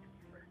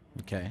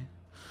 Okay.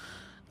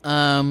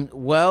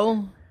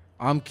 Well,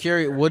 I'm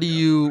curious. What are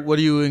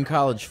you in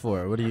college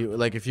for? What do you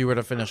like? If you were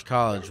to finish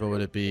college, what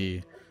would it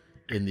be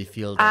in the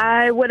field?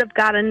 I would have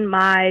gotten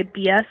my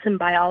BS in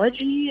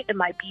biology and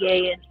my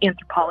BA in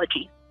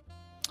anthropology.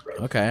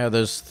 Okay. Are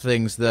those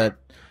things that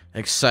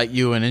excite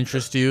you and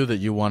interest you that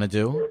you want to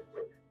do?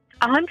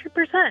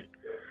 100%.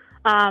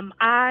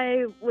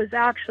 I was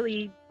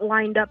actually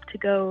lined up to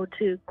go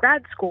to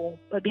grad school,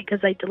 but because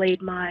I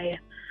delayed my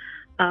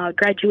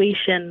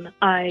graduation,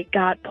 I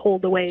got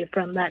pulled away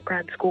from that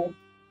grad school.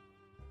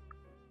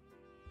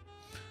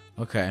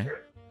 Okay.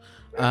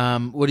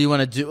 What do you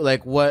want to do?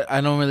 Like, what?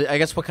 I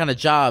guess what kind of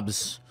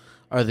jobs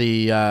are at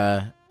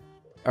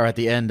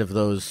the end of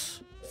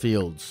those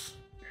fields?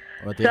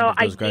 Or at the end of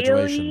those ideally,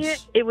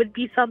 graduations? it would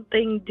be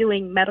something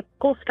doing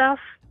medical stuff.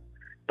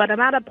 But I'm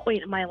at a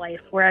point in my life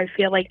where I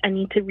feel like I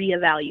need to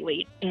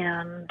reevaluate,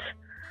 and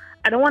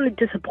I don't want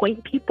to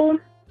disappoint people,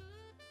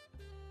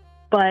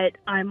 but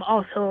I'm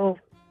also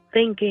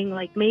thinking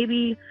like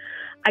maybe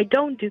I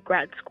don't do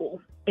grad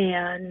school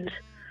and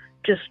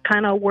just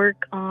kind of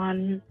work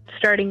on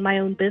starting my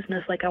own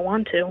business like I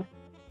want to.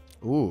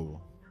 Ooh.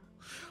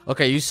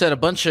 Okay, you said a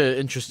bunch of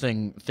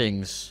interesting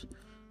things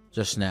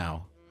just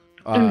now.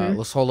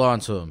 Let's hold on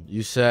to them.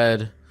 You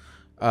said...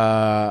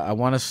 I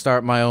want to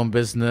start my own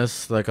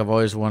business like I've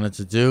always wanted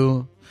to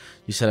do.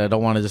 You said I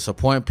don't want to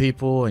disappoint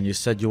people, and you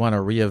said you want to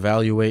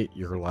reevaluate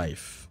your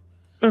life.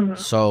 Mm-hmm.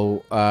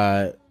 So,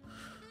 I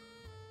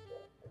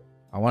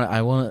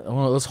want.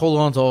 Let's hold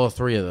on to all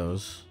 3 of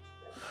those.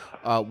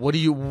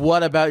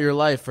 What about your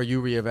life are you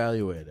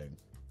reevaluating?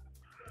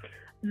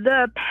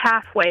 The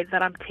pathway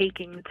that I'm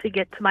taking to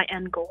get to my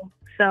end goal.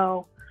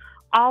 So,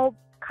 I'll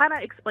kind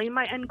of explain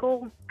my end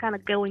goal, kind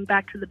of going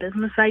back to the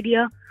business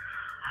idea.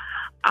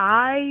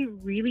 I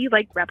really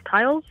like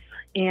reptiles,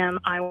 and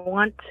I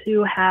want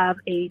to have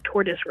a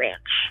tortoise ranch.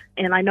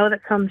 And I know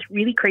that sounds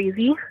really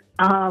crazy,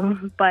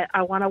 but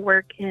I want to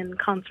work in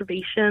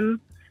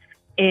conservation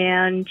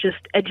and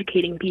just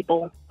educating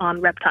people on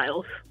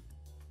reptiles.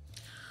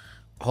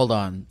 Hold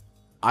on.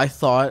 I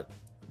thought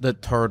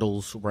that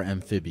turtles were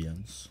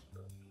amphibians.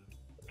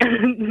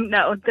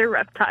 No, they're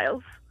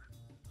reptiles.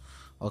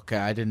 Okay,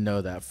 I didn't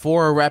know that.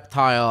 For a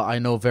reptile, I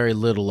know very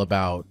little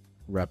about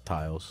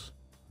reptiles.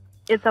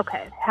 It's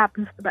okay. It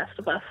happens to the best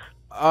of us.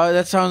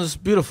 That sounds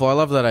beautiful. I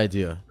love that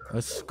idea.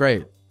 That's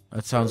great.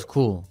 That sounds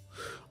cool.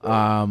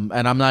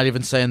 And I'm not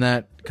even saying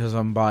that because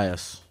I'm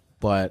biased.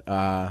 But,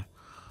 all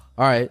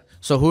right.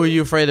 So who are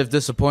you afraid of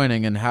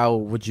disappointing, and how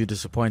would you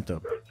disappoint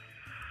them?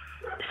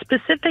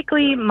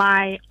 Specifically,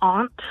 my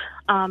aunt.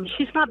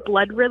 She's not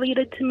blood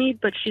related to me,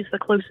 but she's the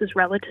closest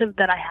relative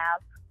that I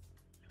have.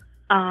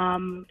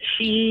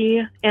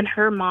 She and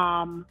her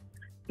mom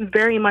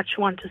very much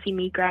want to see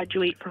me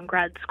graduate from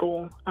grad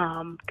school,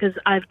 because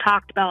I've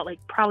talked about, like,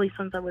 probably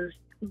since I was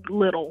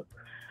little,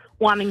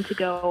 wanting to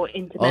go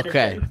into medicine.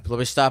 Okay, let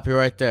me stop you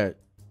right there.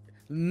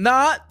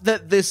 Not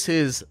that this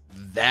is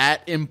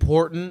that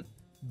important,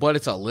 but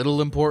it's a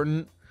little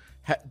important.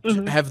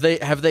 Have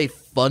they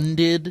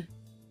funded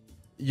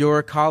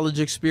your college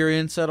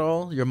experience at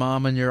all? Your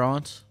mom and your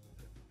aunt?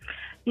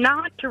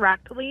 Not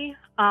directly.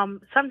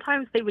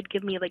 Sometimes they would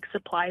give me like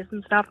supplies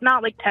and stuff,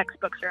 not like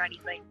textbooks or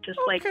anything. Just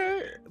like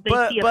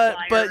but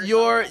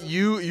you're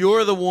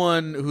the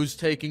one who's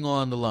taking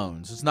on the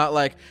loans. It's not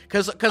like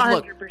because look,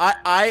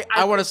 I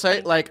want to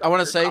say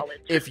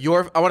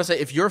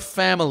if your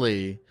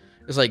family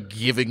is like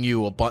giving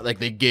you like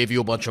they gave you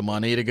a bunch of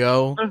money to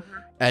go,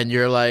 and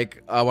you're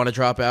like, I want to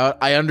drop out.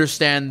 I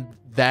understand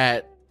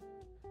that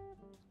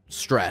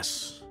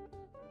stress,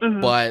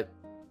 but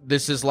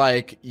this is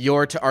like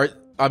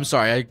I'm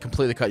sorry, I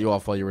completely cut you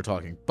off while you were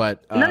talking.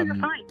 But no, you're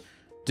fine.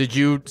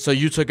 So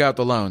you took out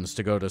the loans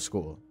to go to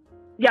school?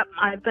 Yep,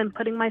 I've been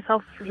putting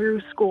myself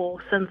through school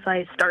since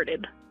I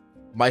started.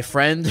 My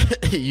friend,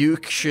 you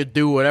should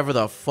do whatever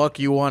the fuck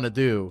you want to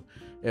do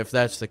if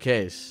that's the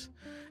case.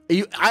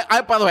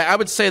 By the way, I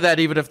would say that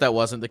even if that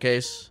wasn't the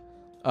case.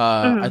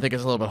 I think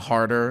it's a little bit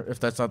harder if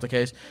that's not the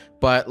case.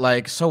 But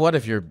like, so what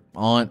if your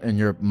aunt and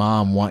your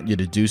mom want you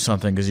to do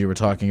something because you were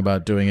talking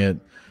about doing it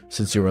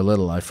since you were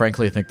little? I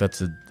frankly think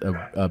that's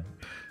a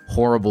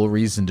horrible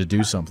reason to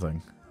do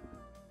something.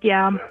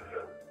 Yeah.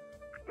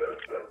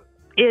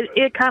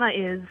 It kind of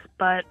is,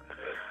 but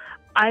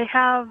I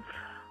have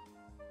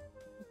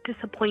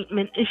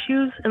disappointment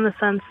issues in the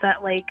sense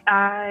that, like,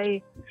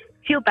 I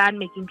feel bad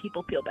making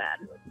people feel bad.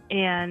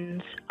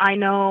 And I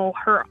know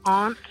her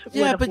aunt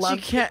would have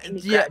loved to see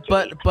me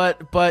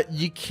graduate. But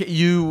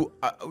you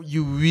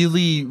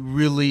really,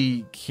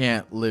 really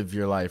can't live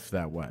your life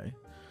that way.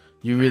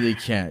 You really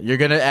can't. You're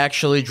gonna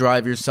actually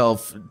drive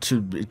yourself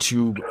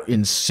to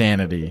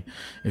insanity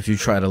if you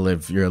try to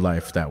live your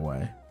life that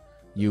way.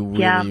 You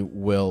really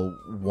will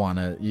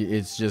wanna.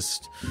 It's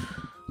just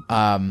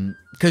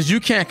because you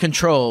can't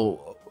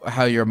control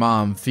how your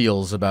mom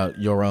feels about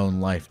your own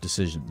life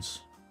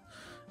decisions.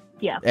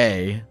 Yeah.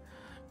 A,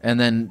 and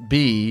then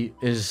B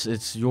is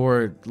it's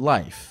your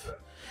life,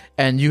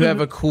 and you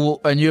have a cool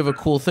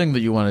thing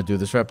that you want to do.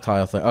 This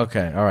reptile thing.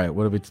 Okay. All right.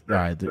 What do we?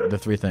 All right. The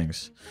three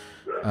things.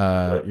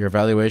 Your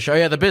evaluation. Oh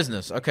yeah, the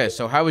business. Okay,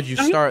 so how would you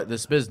start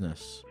this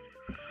business?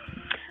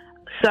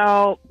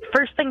 So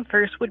first thing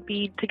first would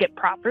be to get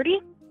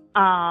property.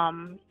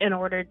 In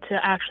order to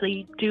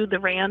actually do the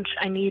ranch,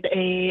 I need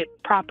a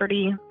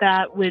property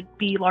that would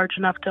be large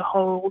enough to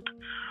hold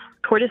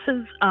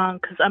tortoises,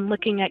 because I'm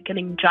looking at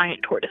getting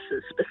giant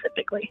tortoises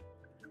specifically.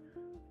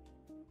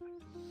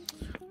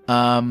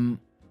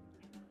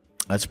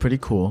 That's pretty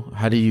cool.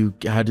 How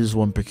does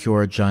one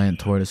procure giant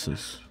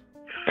tortoises?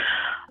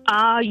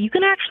 You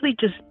can actually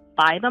just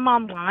buy them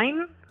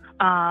online.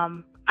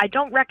 I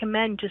don't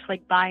recommend just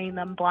like buying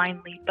them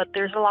blindly, but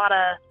there's a lot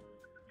of,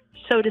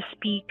 so to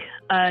speak,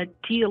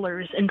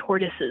 dealers in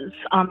tortoises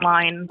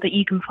online that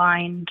you can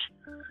find.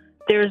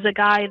 There's a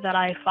guy that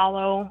I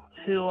follow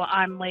who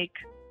I'm like,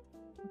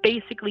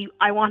 basically,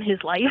 I want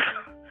his life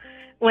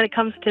when it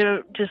comes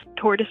to just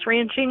tortoise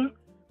ranching,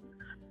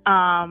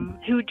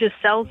 who just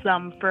sells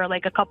them for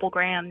like a couple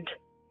grand.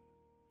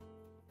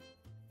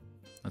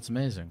 That's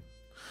amazing.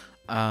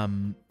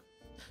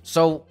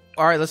 So,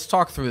 all right, let's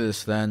talk through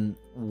this then.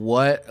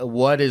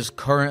 What is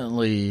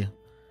currently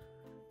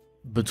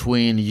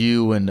between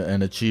you and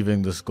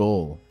achieving this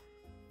goal?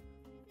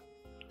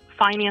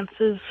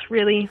 Finances,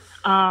 really.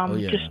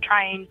 Just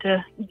trying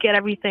to get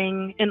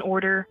everything in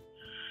order.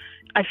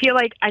 I feel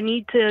like I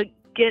need to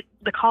get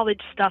the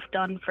college stuff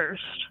done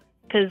first,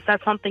 because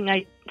that's something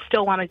I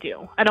still want to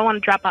do. I don't want to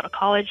drop out of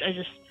college. I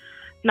just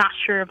not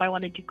sure if I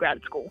want to do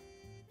grad school.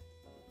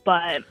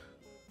 But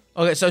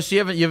okay, so you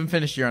haven't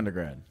finished your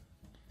undergrad?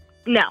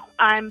 No,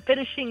 I'm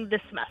finishing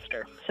this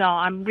semester, so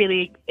I'm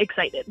really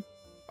excited.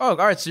 Oh, all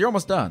right, so you're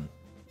almost done.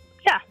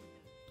 Yeah.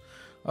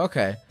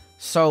 Okay,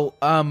 so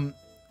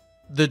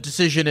the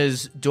decision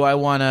is: do I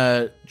want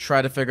to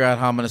try to figure out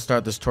how I'm going to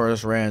start this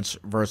tortoise ranch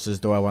versus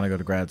do I want to go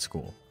to grad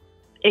school?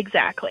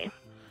 Exactly.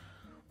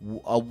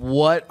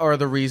 What are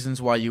the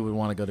reasons why you would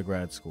want to go to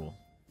grad school?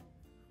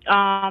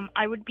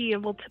 I would be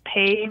able to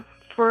pay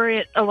for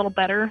it a little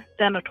better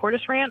than a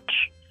tortoise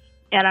ranch,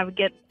 and I would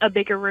get a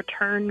bigger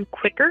return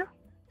quicker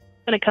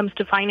when it comes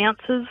to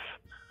finances,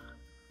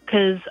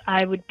 because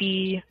I would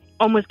be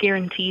almost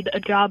guaranteed a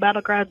job out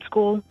of grad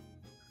school,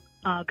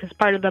 because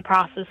part of the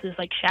process is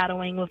like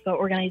shadowing with the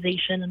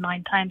organization, and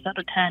 9 times out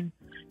of 10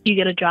 you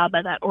get a job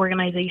at that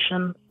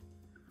organization.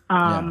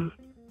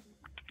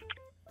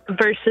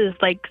 Versus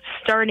like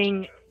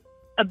starting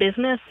a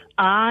business,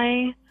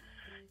 I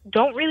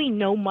don't really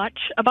know much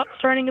about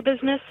starting a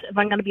business, if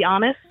I'm going to be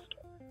honest.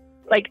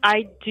 Like,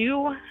 I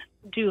do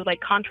like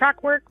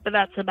contract work, but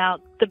that's about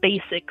the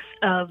basics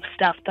of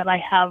stuff that I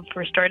have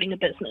for starting a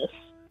business.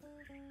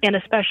 And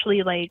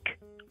especially like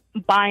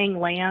buying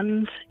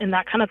land and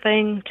that kind of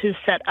thing to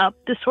set up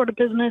this sort of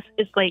business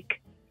is like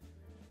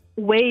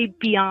way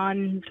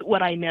beyond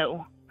what I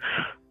know,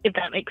 if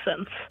that makes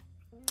sense.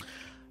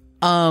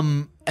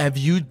 Have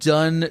you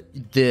done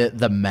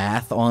the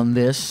math on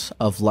this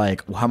of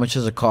like how much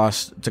does it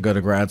cost to go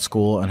to grad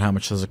school and how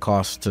much does it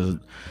cost to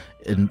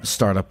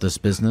start up this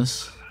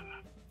business?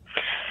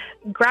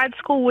 Grad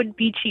school would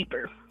be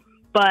cheaper,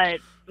 but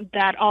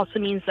that also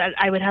means that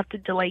I would have to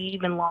delay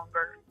even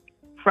longer.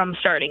 from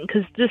starting,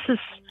 because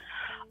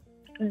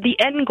the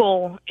end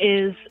goal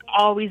is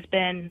always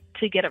been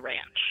to get a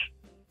ranch.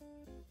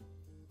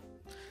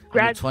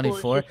 Grad school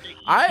is 24. just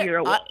a year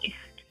away.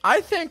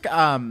 I think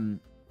I'll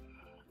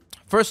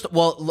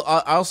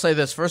say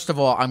this. First of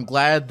all, I'm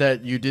glad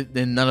that you did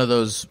in none of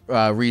those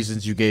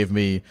reasons you gave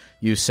me.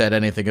 You said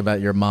anything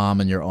about your mom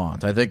and your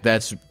aunt. I think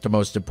that's the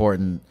most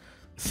important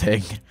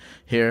thing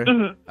here.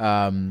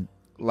 Mm-hmm.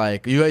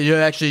 Like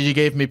you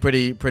gave me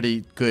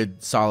pretty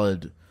good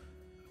solid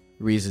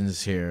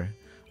reasons here.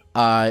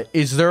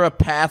 Is there a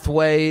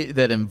pathway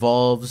that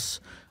involves,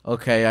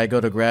 okay, I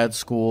go to grad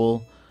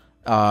school,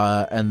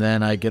 and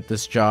then I get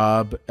this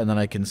job, and then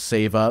I can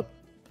save up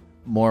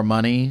more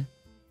money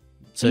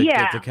to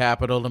get the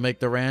capital to make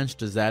the ranch?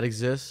 Does that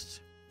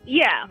exist?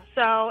 Yeah,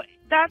 so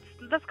that's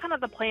kind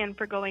of the plan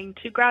for going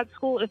to grad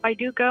school if I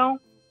do go.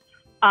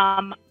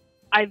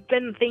 I've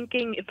been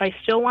thinking if I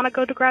still want to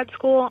go to grad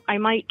school, I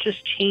might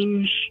just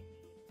change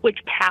which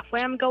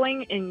pathway I'm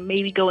going and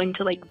maybe go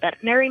into like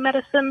veterinary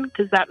medicine,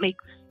 because that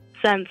makes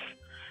sense.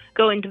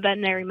 Go into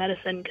veterinary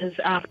medicine because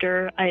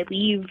after I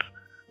leave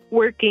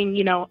working,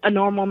 a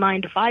normal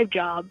 9-to-5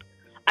 job,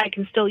 I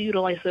can still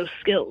utilize those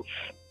skills.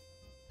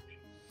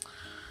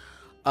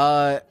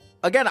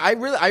 Again, I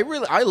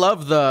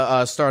love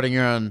the starting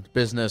your own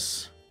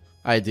business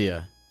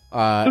idea,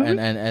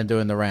 and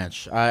doing the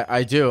ranch.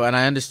 I do, and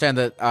I understand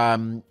that.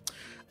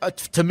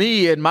 To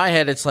me, in my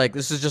head, it's like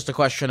this is just a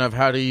question of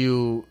how do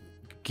you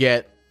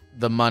get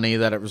the money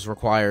that it was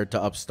required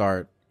to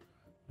upstart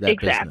that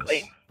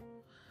business.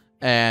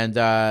 And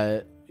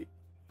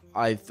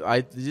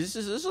this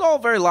is all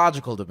very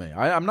logical to me.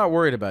 I'm not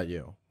worried about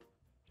you.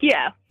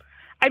 Yeah,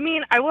 I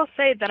mean, I will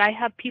say that I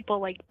have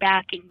people like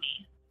backing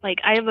me. Like,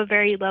 I have a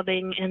very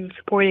loving and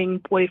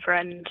supporting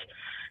boyfriend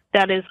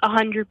that is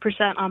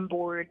 100% on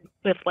board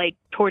with, like,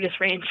 tortoise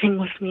ranching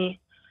with me.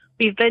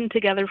 We've been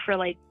together for,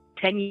 like,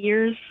 10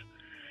 years.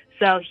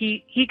 So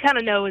he kind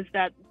of knows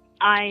that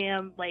I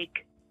am,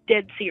 like,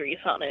 dead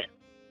serious on it.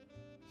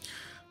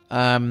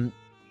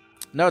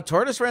 No,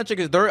 tortoise ranching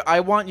is there. I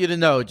want you to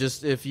know,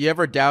 just if you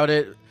ever doubt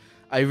it,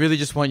 I really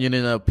just want you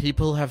to know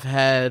people have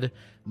had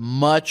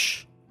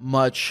much,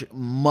 much,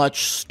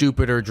 much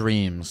stupider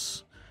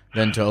dreams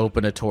than to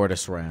open a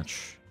tortoise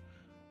ranch.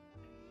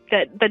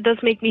 That does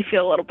make me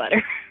feel a little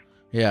better.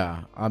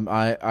 Yeah,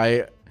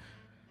 I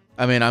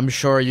mean, I'm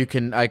sure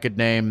I could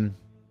name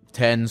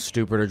 10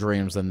 stupider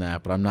dreams than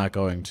that, but I'm not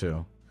going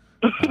to.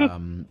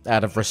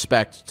 Out of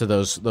respect to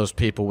those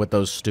people with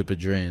those stupid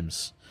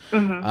dreams.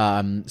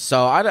 Mm-hmm.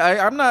 So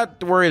I'm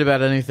not worried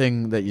about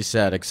anything that you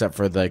said, except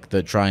for like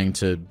the trying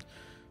to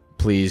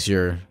please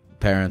your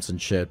parents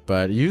and shit.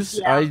 But you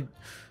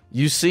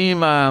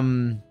seem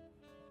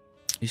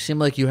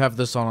like you have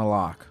this on a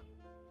lock.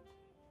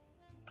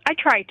 I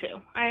try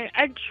to.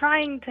 I'm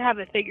trying to have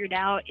it figured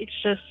out. It's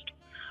just,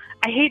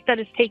 I hate that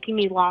it's taking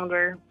me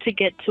longer to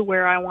get to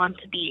where I want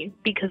to be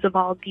because of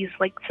all these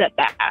like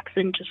setbacks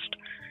and just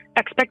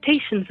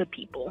expectations of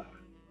people.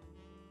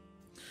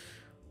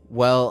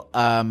 Well,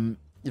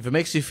 if it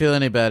makes you feel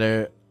any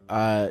better,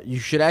 you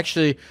should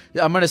actually.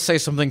 I'm going to say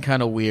something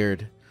kind of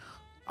weird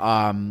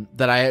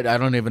that I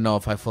don't even know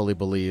if I fully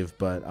believe,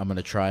 but I'm going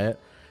to try it.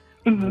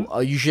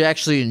 Mm-hmm. You should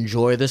actually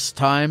enjoy this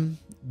time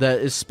that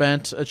is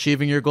spent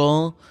achieving your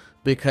goal,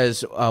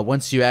 because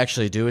once you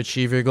actually do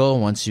achieve your goal,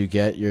 once you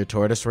get your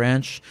tortoise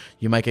ranch,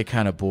 you might get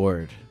kind of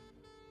bored.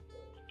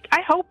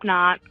 I hope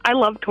not. I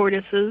love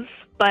tortoises,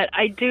 but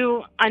I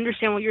do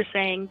understand what you're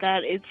saying,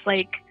 that it's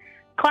like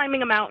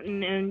climbing a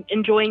mountain and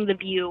enjoying the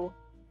view.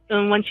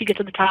 And once you get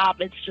to the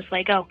top, it's just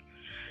like, oh,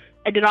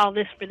 I did all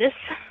this for this.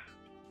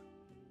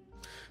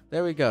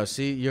 There we go.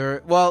 See,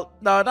 well,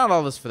 no, not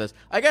all this for this.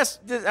 I guess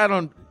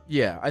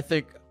I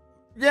think,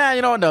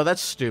 you know what? No,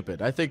 that's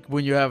stupid. I think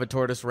when you have a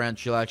tortoise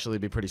ranch, you'll actually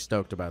be pretty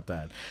stoked about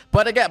that.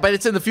 But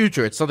it's in the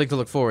future. It's something to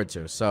look forward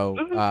to. So,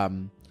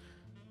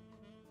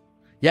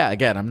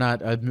 again,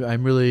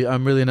 I'm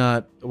really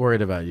not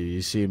worried about you.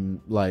 You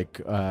seem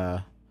like,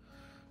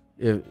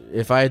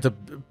 if I had to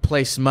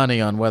place money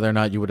on whether or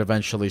not you would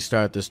eventually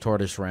start this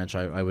tortoise ranch,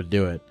 I would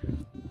do it.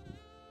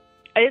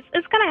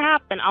 It's going to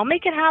happen. I'll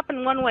make it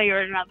happen one way or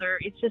another.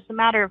 It's just a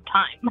matter of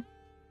time.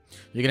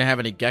 You going to have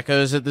any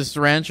geckos at this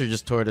ranch or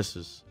just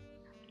tortoises?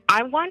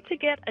 I want to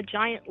get a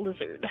giant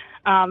lizard.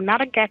 Not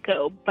a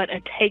gecko, but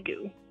a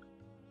tegu.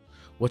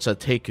 What's a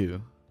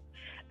tegu?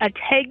 A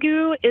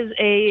tegu is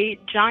a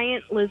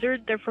giant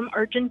lizard. They're from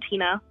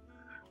Argentina.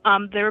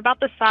 They're about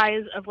the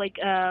size of like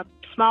a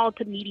small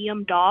to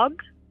medium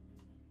dog.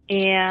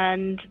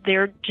 And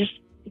they're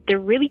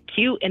really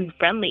cute and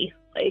friendly.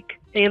 Like,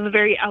 they have a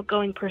very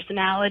outgoing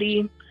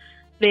personality.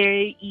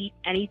 They eat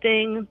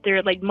anything.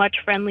 They're like much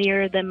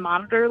friendlier than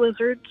monitor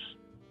lizards.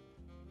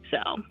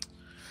 So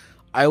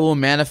I will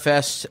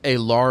manifest a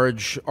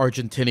large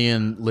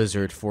Argentinian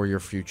lizard for your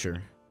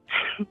future.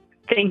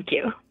 Thank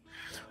you.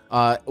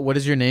 What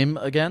is your name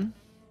again?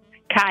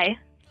 Kai.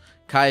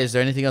 Kai, is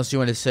there anything else you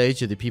want to say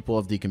to the people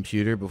of the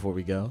computer before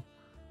we go?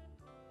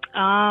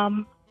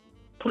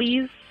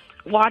 Please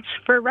watch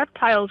for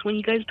reptiles when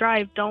you guys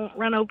drive. Don't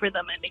run over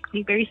them. It makes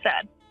me very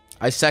sad.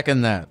 I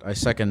second that.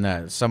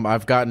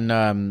 I've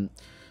gotten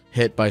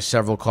hit by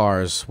several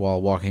cars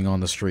while walking on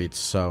the streets,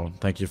 so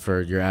thank you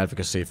for your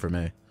advocacy for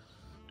me.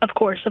 Of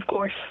course.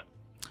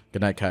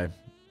 Good night, Kai.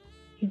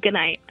 Good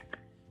night.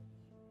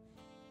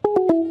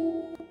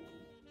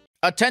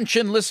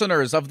 Attention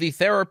listeners of the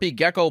Therapy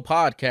Gecko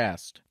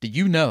podcast. Did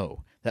you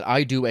know that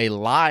I do a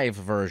live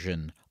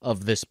version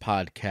of this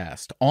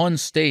podcast on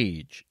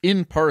stage,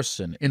 in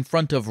person, in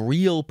front of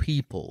real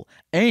people,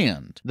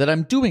 and that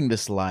I'm doing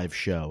this live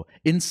show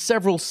in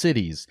several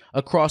cities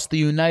across the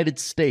United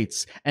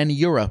States and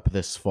Europe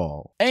this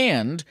fall,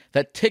 and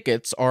that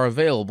tickets are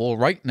available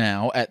right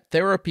now at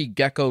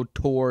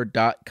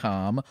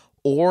therapygeckotour.com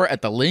or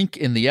at the link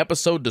in the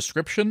episode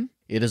description?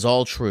 It is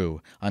all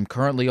true. I'm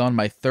currently on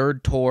my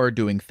third tour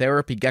doing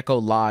Therapy Gecko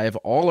live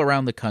all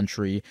around the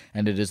country,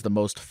 and it is the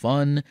most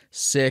fun,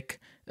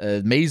 sick,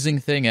 amazing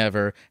thing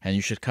ever, and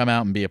you should come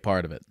out and be a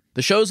part of it.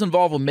 The shows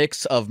involve a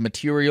mix of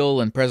material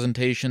and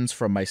presentations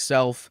from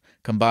myself,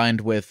 combined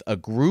with a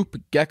group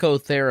gecko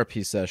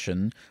therapy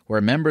session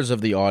where members of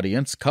the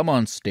audience come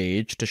on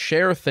stage to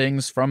share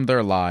things from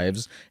their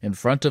lives in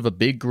front of a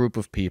big group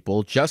of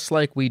people, just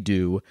like we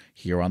do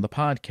here on the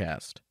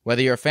podcast.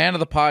 Whether you're a fan of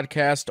the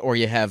podcast or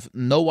you have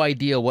no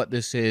idea what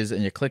this is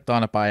and you clicked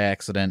on it by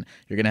accident,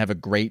 you're going to have a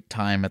great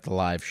time at the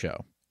live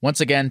show. Once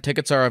again,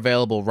 tickets are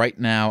available right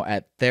now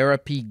at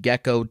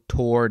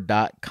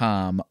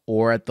therapygeckotour.com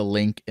or at the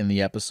link in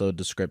the episode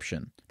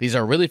description. These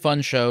are really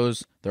fun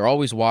shows. They're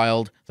always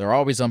wild. They're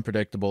always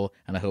unpredictable,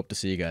 and I hope to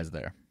see you guys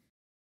there.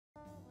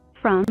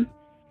 From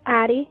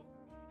Addie.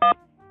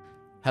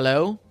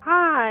 Hello?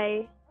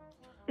 Hi.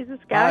 Is this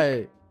Gek?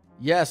 Hi.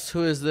 Yes,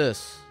 who is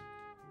this?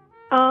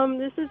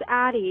 This is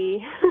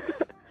Addie.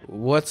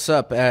 What's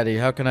up, Addie?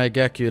 How can I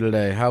get you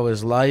today? How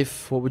is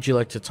life? What would you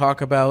like to talk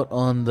about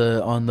on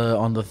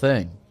the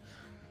thing?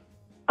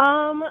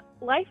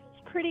 Life's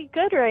pretty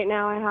good right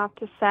now, I have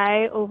to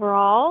say,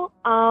 overall.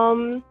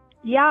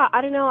 Yeah,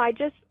 I don't know. I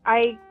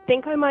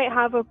think I might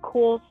have a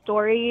cool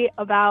story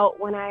about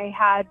when I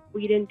had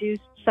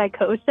weed-induced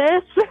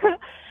psychosis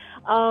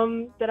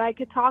that I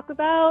could talk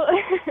about.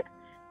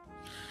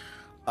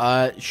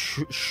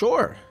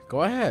 Sure.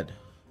 Go ahead.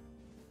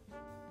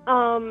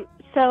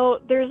 So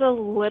there's a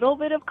little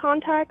bit of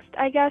context,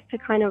 I guess, to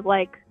kind of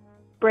like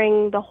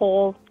bring the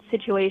whole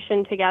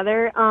situation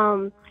together.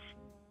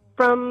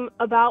 From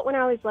about when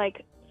I was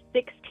like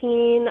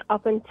 16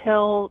 up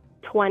until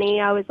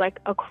 20, I was like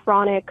a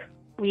chronic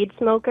weed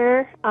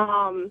smoker.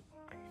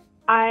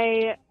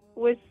 I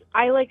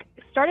like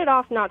started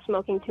off not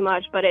smoking too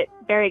much, but it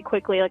very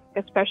quickly, like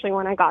especially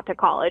when I got to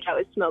college, I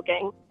was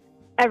smoking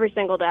every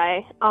single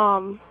day.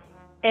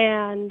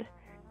 And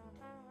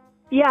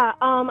yeah,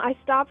 I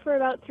stopped for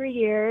about 3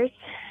 years,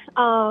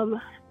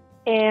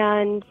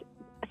 and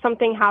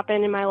something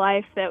happened in my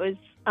life that was,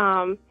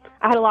 I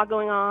had a lot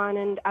going on,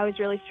 and I was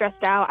really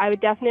stressed out. I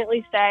would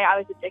definitely say I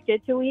was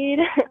addicted to weed,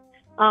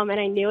 and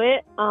I knew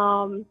it,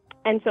 and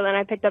so then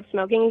I picked up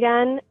smoking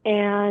again,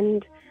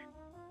 and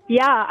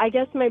yeah, I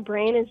guess my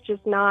brain is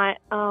just not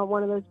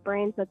one of those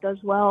brains that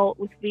does well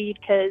with weed,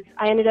 because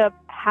I ended up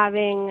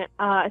having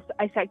a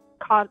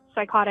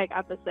psychotic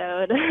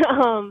episode.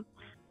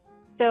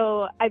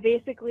 So I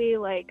basically,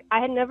 like, I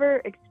had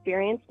never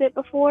experienced it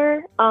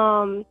before.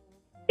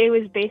 It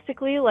was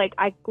basically, like,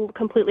 I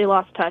completely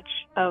lost touch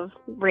of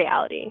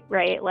reality,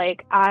 right?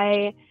 Like,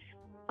 it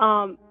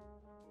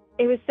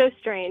was so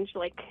strange.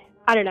 Like,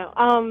 I don't know.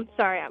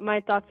 Sorry, my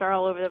thoughts are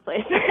all over the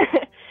place.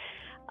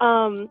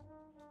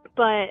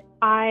 But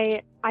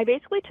I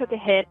basically took a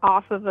hit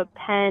off of a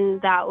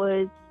pen that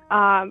was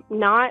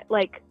not,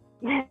 like,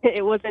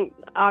 it wasn't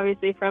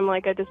obviously from,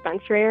 like, a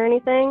dispensary or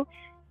anything.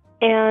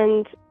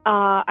 And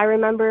I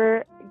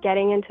remember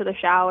getting into the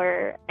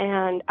shower,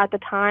 and at the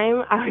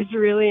time, I was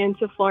really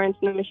into Florence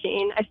and the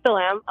Machine. I still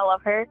am. I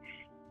love her.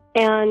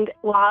 And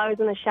while I was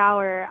in the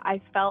shower, I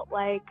felt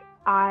like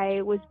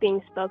I was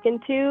being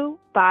spoken to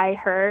by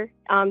her,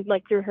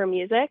 like through her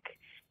music.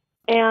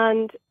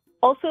 And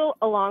also,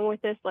 along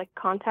with this, like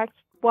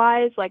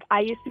context-wise, like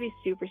I used to be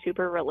super,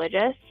 super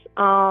religious.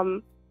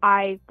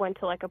 I went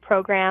to like a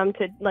program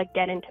to like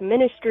get into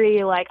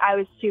ministry. Like I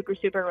was super,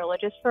 super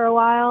religious for a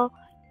while.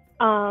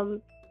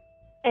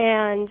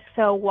 And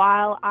so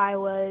while I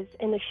was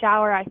in the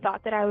shower, I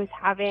thought that I was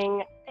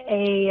having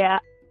an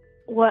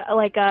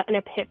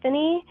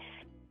epiphany.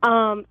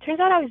 Turns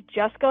out I was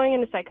just going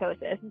into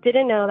psychosis.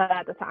 Didn't know that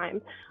at the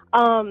time.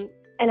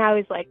 And I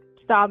was like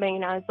sobbing,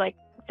 and I was like,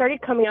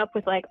 started coming up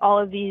with like all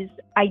of these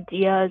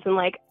ideas, and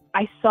like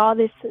I saw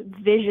this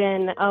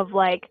vision of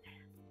like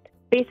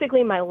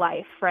basically my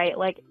life, right?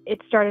 Like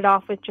it started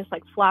off with just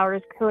like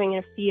flowers growing in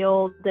a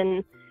field,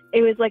 and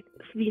it was like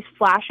these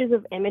flashes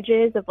of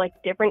images of like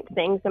different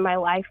things in my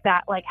life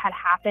that like had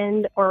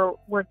happened or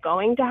were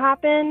going to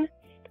happen.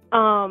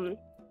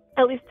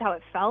 At least how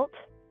it felt.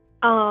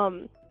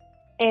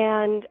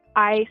 And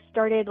I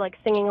started like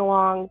singing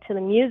along to the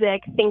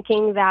music,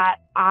 thinking that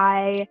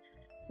I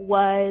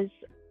was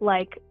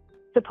like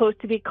supposed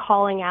to be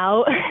calling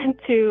out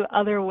to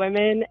other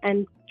women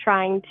and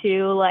trying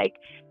to like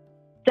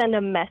send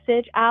a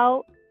message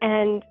out.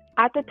 And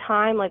at the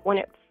time, like when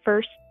it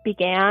first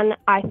began,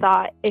 I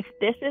thought, if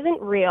this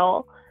isn't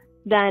real,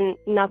 then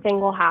nothing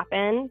will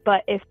happen.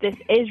 But if this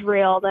is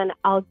real, then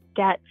I'll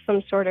get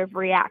some sort of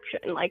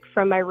reaction, like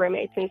from my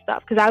roommates and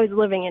stuff, because I was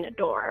living in a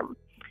dorm.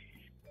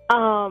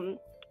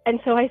 And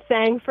so I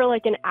sang for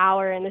like an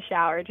hour in the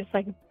shower, just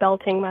like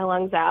belting my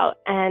lungs out.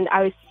 And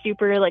I was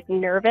super like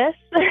nervous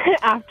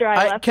after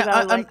I left.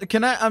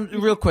 Can I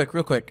real quick,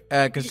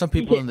 because some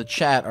people in the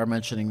chat are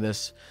mentioning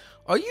this.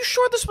 Are you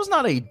sure this was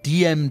not a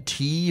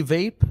DMT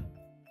vape?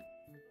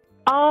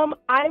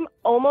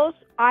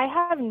 I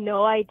have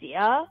no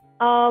idea.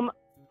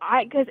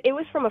 Because it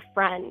was from a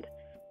friend.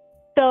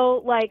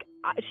 So like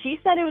she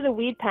said it was a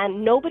weed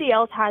pen. Nobody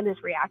else had this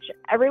reaction.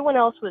 Everyone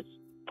else was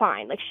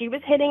fine. Like she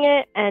was hitting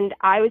it and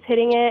I was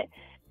hitting it,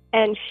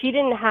 and she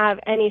didn't have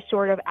any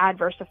sort of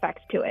adverse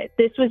effects to it.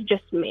 This was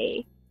just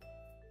me.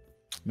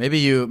 Maybe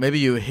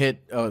you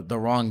hit the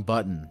wrong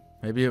button.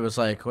 Maybe it was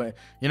like,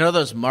 you know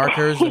those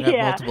markers that have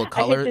multiple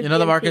colors? You know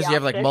the markers you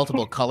have like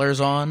multiple colors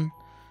on?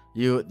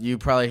 You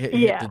probably hit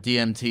the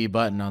DMT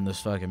button on this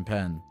fucking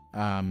pen.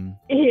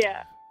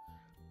 Yeah.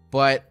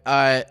 But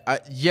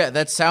yeah,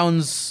 that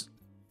sounds.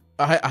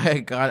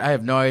 I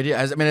have no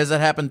idea. I mean, has that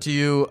happened to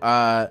you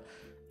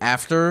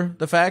after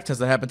the fact? Has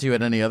that happened to you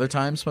at any other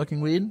time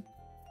smoking weed?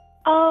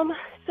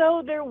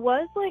 So there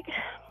was like,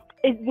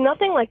 it's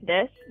nothing like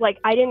this. Like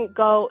I didn't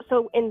go.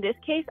 So in this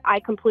case, I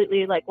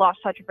completely like lost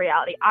touch of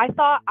reality. I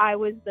thought I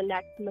was the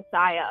next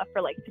Messiah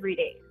for like 3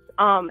 days.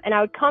 And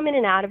I would come in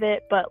and out of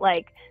it, but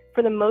like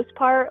for the most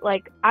part,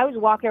 like I was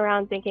walking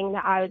around thinking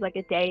that I was like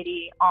a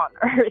deity on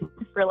earth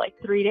for like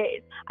 3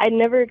 days. I'd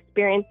never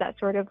experienced that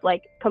sort of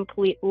like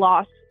complete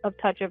loss of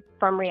touch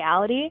from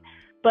reality.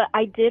 But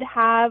I did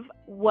have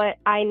what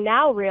I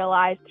now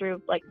realize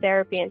through like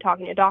therapy and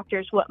talking to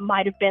doctors, what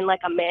might have been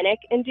like a manic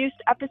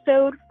induced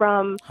episode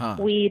from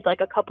weed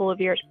like a couple of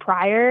years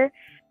prior.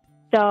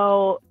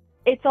 So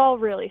it's all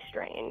really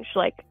strange.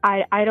 Like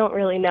I don't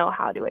really know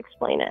how to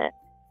explain it.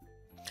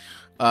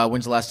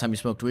 When's the last time you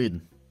smoked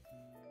weed?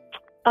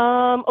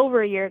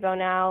 Over a year ago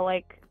now.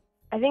 Like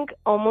I think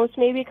almost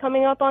maybe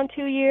coming up on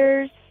 2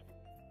 years.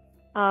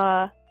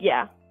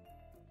 Yeah.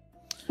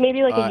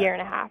 Maybe like a year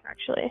and a half,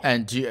 actually.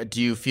 And have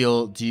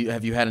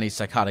you had any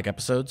psychotic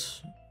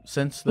episodes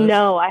since this?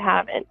 No, I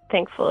haven't.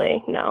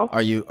 Thankfully, no.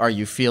 Are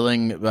you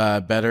feeling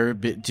better?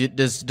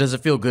 Does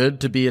it feel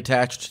good to be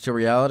attached to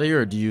reality,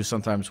 or do you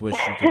sometimes wish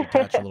you could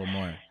attach a little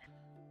more?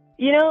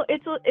 You know,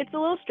 it's a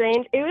little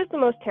strange. It was the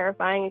most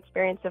terrifying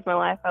experience of my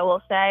life, I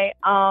will say.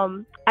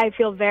 I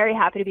feel very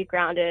happy to be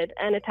grounded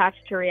and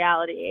attached to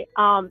reality.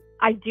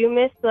 I do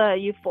miss the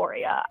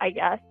euphoria, I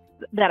guess,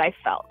 that I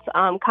felt,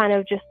 kind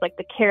of just like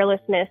the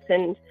carelessness.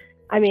 And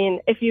I mean,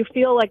 if you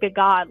feel like a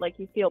god, like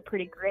you feel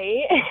pretty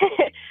great.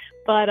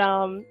 But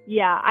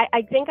yeah,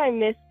 I think I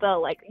miss the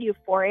like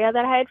euphoria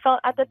that I had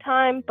felt at the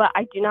time, but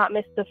I do not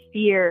miss the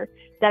fear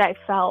that I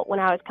felt when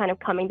I was kind of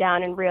coming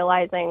down and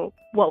realizing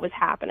what was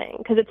happening,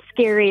 because it's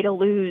scary to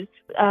lose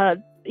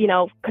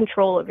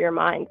control of your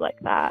mind like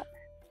that.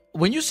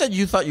 When you said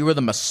you thought you were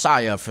the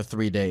Messiah for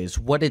 3 days,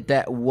 what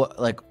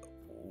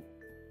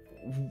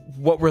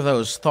were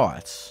those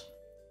thoughts?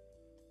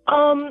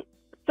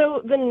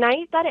 So the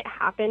night that it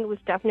happened was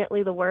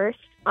definitely the worst.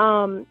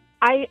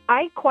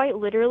 I quite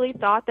literally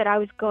thought that I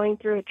was going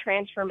through a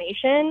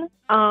transformation,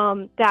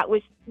 that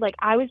was like,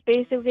 I was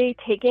basically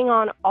taking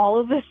on all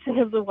of the sin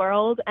of the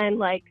world and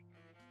like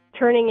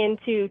turning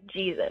into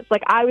Jesus.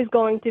 Like I was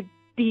going to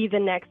be the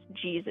next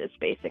Jesus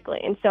basically.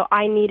 And so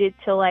I needed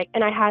to like,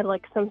 and I had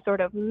like some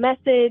sort of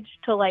message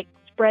to like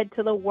spread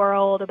to the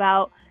world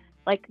about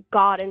like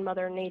God and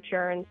Mother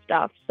Nature and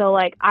stuff. So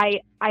like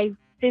I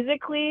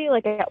physically,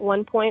 like at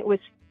one point was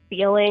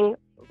feeling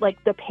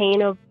like the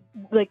pain of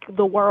like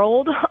the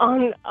world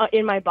on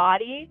in my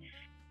body.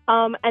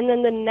 And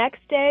then the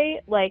next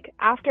day, like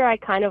after I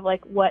kind of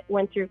like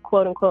went through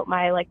quote unquote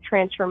my like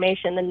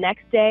transformation, the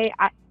next day,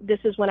 this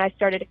is when I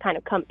started to kind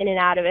of come in and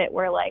out of it,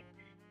 where like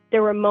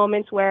there were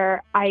moments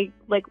where I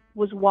like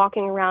was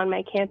walking around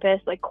my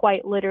campus, like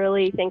quite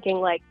literally thinking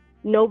like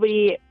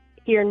nobody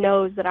here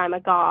knows that I'm a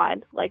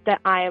god, like that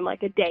I am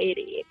like a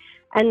deity.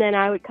 And then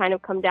I would kind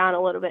of come down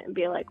a little bit and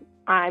be like,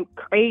 I'm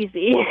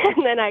crazy.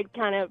 And then I'd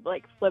kind of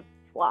like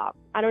flip-flop.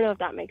 I don't know if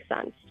that makes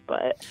sense,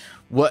 but.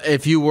 What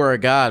if you were a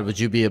god, would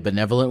you be a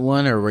benevolent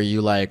one, or were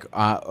you like,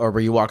 or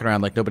were you walking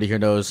around like nobody here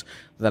knows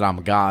that I'm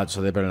a god,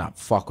 so they better not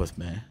fuck with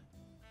me?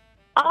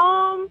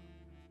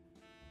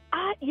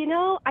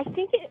 I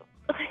think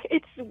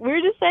it's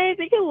weird to say. I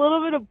think a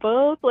little bit of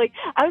both. Like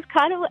I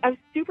was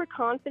super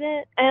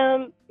confident,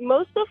 and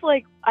most of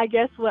like I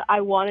guess what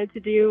I wanted to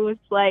do was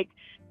like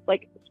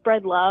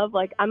spread love.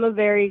 Like I'm a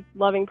very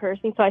loving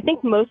person, so I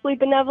think mostly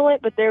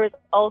benevolent, but there was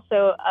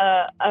also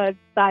a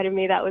side of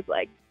me that was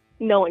like,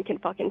 no one can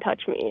fucking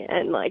touch me,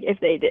 and like if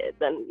they did,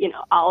 then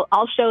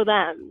I'll show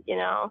them.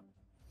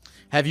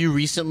 Have you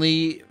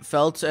recently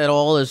felt at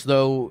all as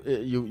though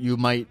you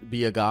might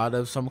be a god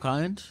of some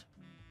kind?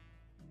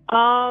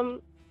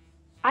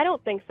 I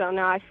don't think so.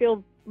 No, I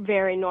feel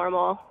very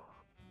normal.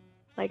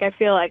 Like, I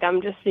feel like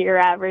I'm just your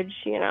average,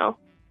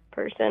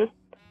 person.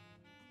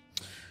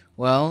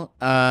 Well,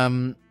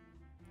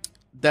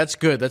 that's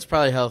good. That's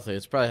probably healthy.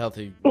 It's probably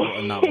healthy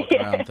not walking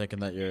around thinking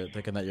that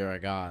you're a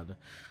god.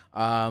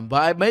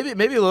 But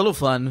maybe a little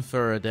fun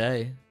for a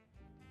day.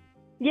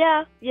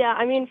 Yeah.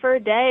 I mean, for a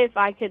day, if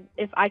I could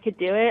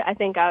do it, I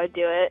think I would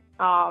do it.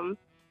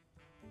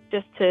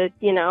 Just to,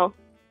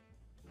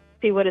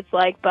 see what it's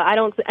like. But I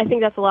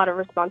think that's a lot of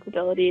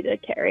responsibility to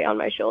carry on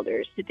my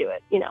shoulders to do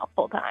it,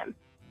 full time.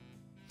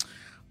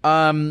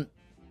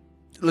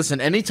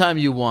 Listen, anytime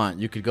you want,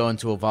 you could go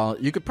into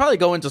you could probably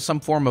go into some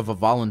form of a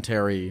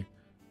voluntary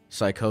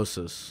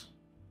psychosis.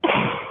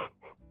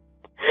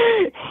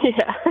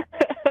 Yeah.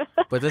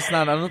 But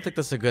I don't think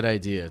that's a good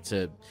idea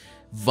to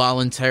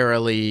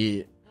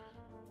voluntarily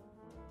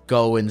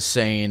go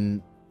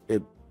insane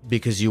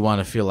because you want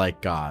to feel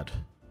like God.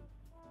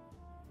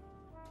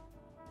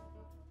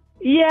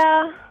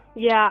 Yeah.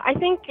 I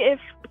think if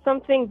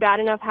something bad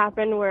enough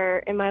happened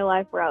in my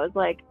life where I was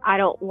like, I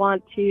don't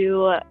want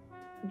to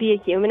be a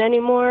human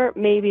anymore,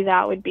 maybe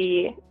that would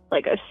be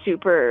like a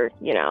super,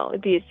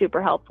 it'd be a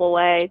super helpful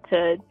way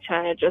to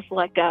kind of just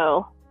let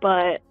go.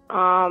 But,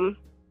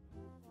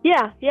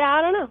 yeah,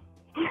 I don't know.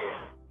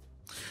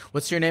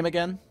 What's your name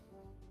again?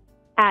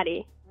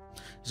 Addie.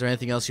 Is there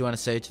anything else you want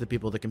to say to the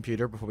people at the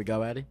computer before we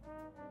go, Addie?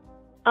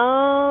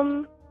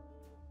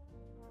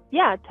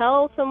 Yeah,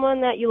 tell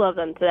someone that you love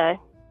them today.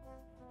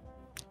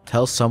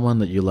 Tell someone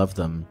that you love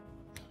them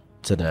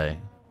today.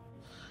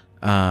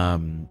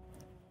 Tell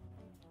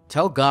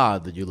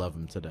God that you love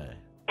him today.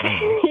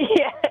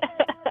 Yeah.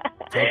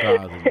 Tell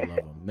God that you love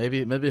him.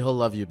 Maybe he'll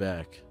love you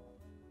back.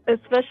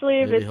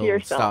 Especially if it's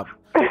yourself.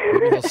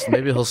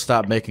 Maybe he'll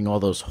stop making all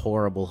those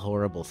horrible,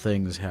 horrible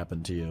things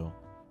happen to you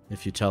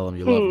if you tell him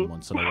you love him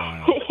once in a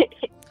while.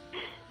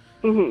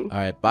 Mm-hmm. All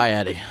right, bye,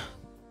 Addie.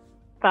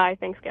 Bye,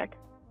 thanks, Gek.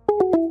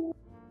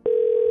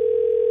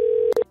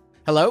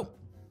 Hello?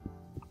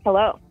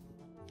 Hello.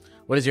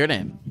 What is your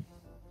name?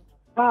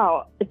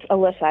 Wow, it's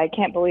Alyssa. I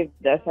can't believe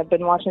this. I've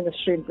been watching the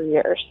stream for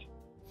years.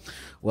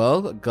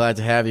 Well, glad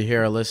to have you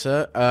here,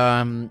 Alyssa.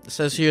 It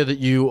says here that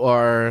you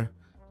are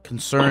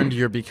concerned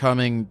you're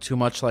becoming too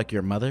much like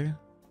your mother.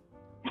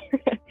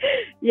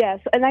 Yes,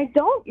 and I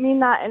don't mean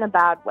that in a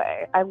bad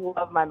way. I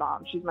love my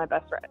mom. She's my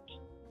best friend.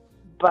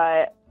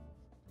 But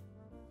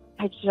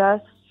I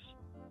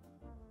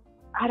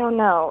don't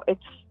know. It's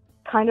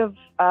kind of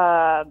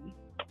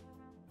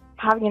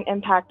having an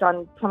impact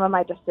on some of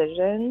my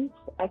decisions.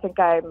 I think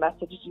I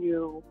messaged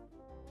you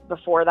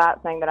before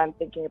that saying that I'm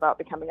thinking about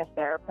becoming a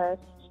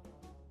therapist.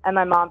 And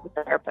my mom's a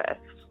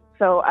therapist.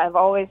 So I've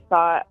always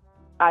thought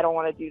I don't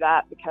want to do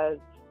that because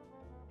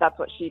that's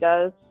what she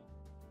does.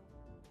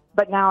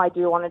 But now I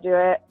do want to do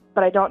it.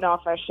 But I don't know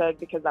if I should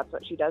because that's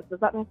what she does.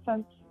 Does that make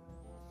sense?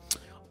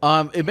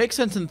 It makes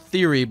sense in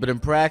theory, but in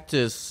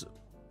practice,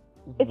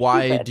 It's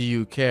why stupid. do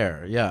you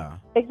care? Yeah.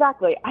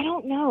 Exactly. I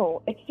don't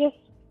know. It's just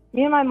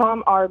me and my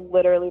mom are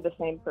literally the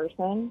same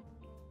person.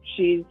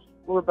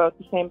 We're both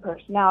the same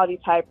personality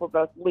type. We're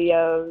both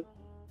Leos.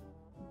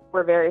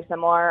 We're very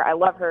similar. I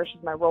love her.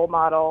 She's my role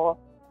model.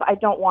 But I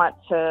don't want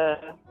to.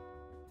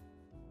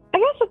 I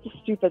guess it's a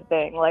stupid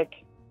thing. Like,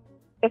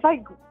 if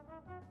I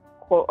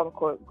quote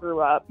unquote grew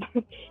up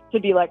to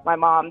be like my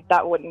mom,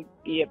 that wouldn't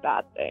be a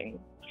bad thing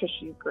because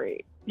she's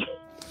great.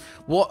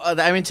 Well,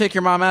 I mean, take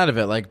your mom out of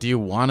it. Like, do you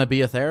want to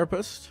be a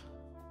therapist?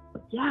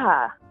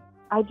 Yeah,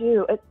 I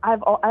do. I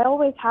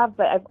always have,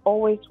 but I've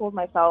always told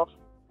myself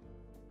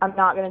I'm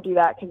not going to do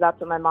that because that's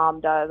what my mom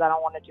does. I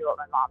don't want to do what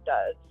my mom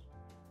does.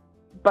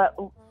 But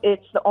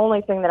it's the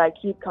only thing that I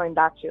keep coming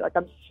back to. Like,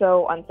 I'm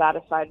so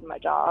unsatisfied in my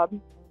job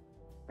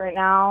right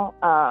now.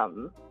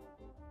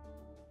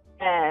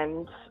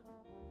 And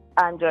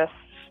I'm just,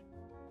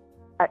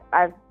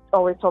 I've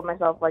always told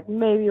myself, like,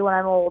 maybe when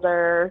I'm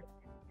older,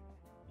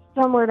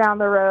 somewhere down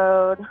the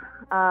road.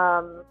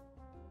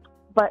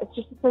 But it's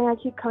just a thing I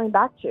keep coming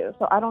back to.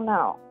 So I don't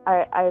know.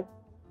 I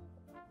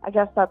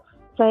guess that's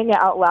saying it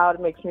out loud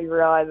makes me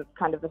realize it's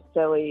kind of a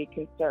silly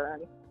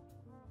concern.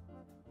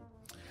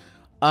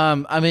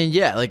 I mean,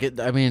 yeah,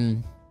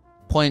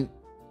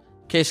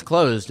 case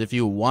closed. If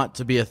you want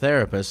to be a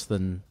therapist,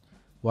 then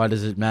why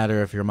does it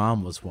matter if your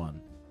mom was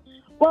one?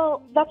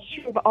 Well, that's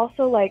true, but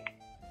also, like,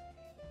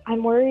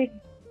 I'm worried.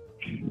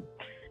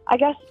 I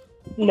guess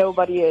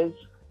nobody is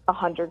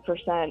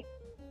 100%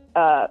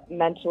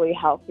 mentally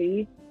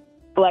healthy.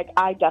 Like,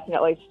 I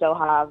definitely still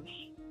have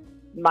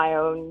my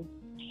own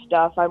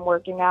stuff I'm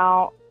working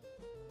out.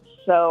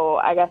 So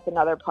I guess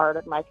another part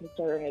of my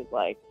concern is,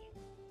 like,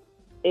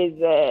 is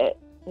it,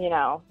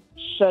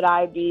 should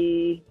I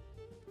be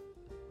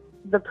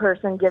the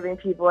person giving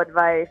people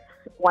advice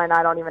when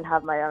I don't even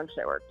have my own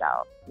shit worked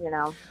out,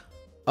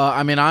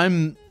 I mean,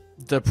 I'm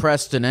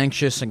depressed and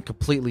anxious and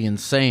completely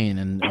insane,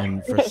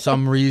 and for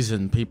some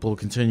reason, people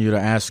continue to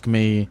ask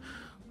me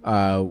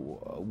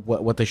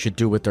what they should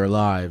do with their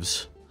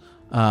lives.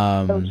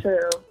 So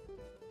true.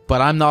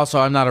 But I'm not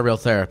a real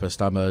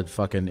therapist. I'm a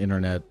fucking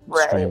internet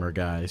streamer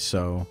guy.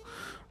 So,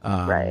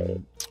 Right.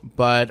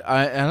 But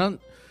I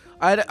don't.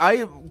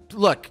 I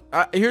look.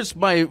 Here's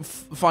my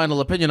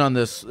final opinion on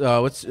this.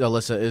 What's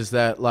Alyssa? Is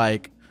that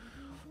like,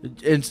 I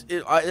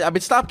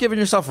mean, stop giving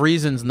yourself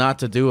reasons not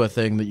to do a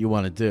thing that you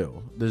want to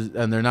do,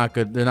 and they're not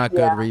good. They're not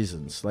good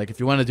reasons. Like, if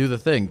you want to do the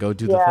thing, go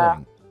do the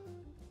thing.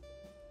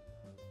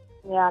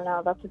 Yeah,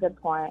 no, that's a good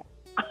point.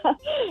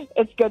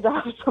 It's good to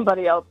have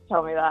somebody else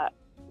tell me that.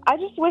 I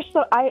just wish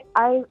so.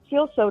 I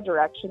feel so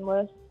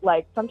directionless.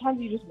 Like, sometimes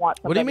you just want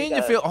somebody. What do you mean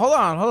you feel? Hold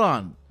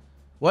on.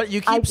 What,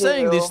 you keep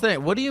saying these things?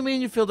 What do you mean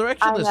you feel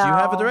directionless? You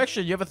have a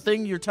direction. You have a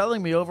thing you're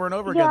telling me over and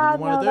over again that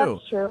you want to do.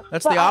 That's true.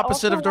 That's the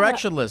opposite of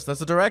directionless.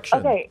 That's a direction.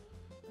 Okay.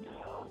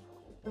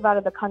 Move out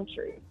of the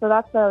country. So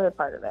that's the other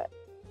part of it.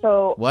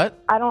 So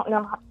what? I don't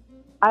know.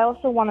 I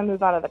also want to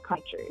move out of the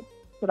country.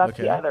 So that's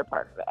the other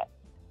part of it.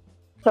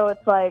 So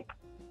it's like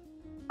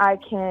I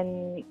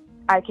can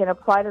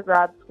apply to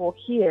grad school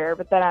here,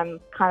 but then I'm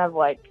kind of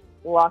like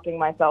locking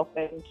myself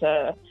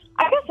into.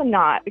 I guess I'm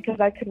not, because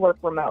I could work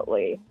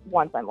remotely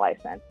once I'm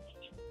licensed.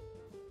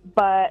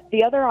 But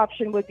the other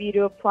option would be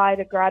to apply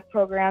to grad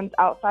programs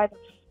outside of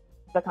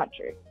the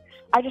country.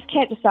 I just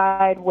can't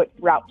decide what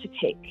route to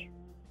take.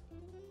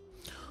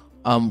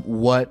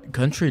 What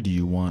country do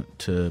you want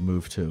to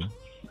move to?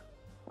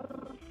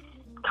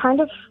 Kind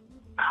of.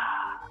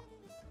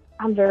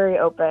 I'm very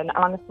open.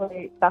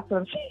 Honestly, that's what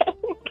I'm saying.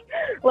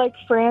 Like,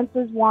 France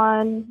is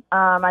one.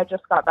 I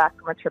just got back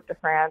from a trip to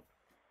France.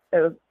 It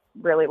was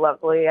really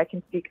lovely. I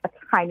can speak a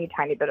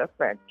tiny bit of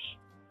French.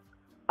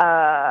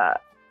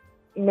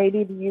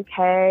 Maybe the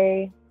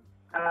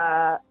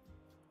UK.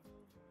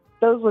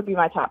 Those would be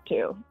my top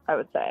two, I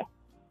would say.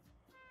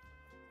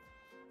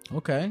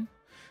 Okay,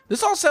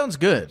 this all sounds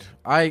good.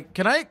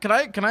 Can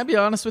I be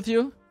honest with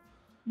you?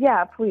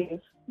 Yeah, please.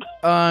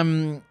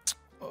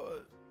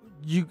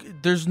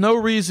 There's no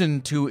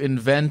reason to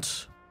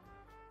invent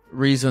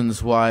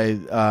reasons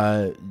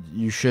why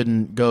you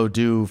shouldn't go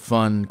do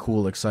fun,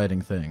 cool,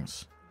 exciting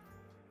things.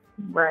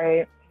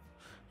 Right.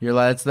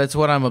 That's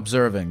what I'm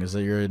observing, is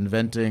that you're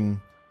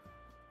inventing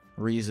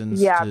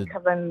reasons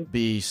to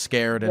be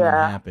scared and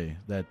unhappy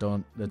that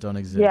don't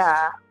exist.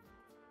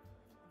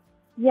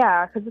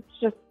 Yeah, because it's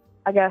just,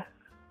 I guess,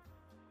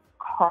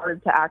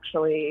 hard to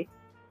actually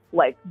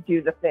like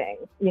do the thing.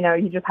 You know,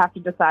 you just have to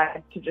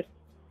decide to just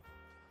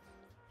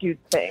do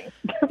things.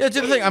 Yeah,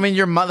 do the thing. I mean,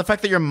 the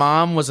fact that your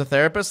mom was a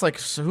therapist,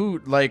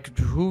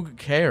 who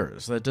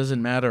cares? That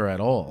doesn't matter at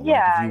all.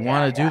 Yeah, if you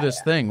want to do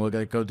this thing, we'll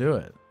go do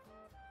it.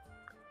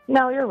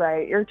 No, you're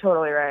right. You're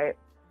totally right.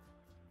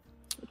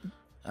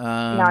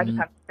 Now I just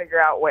have to figure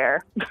out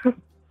where.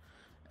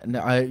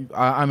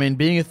 I mean,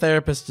 being a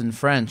therapist in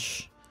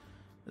French,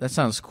 that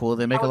sounds cool.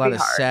 They make a lot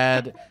of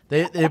sad.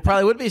 It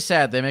probably would be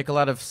sad. They make a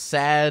lot of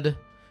sad.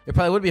 It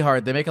probably would be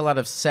hard. They make a lot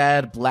of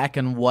sad black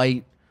and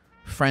white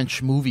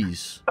French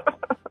movies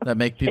that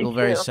make people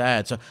very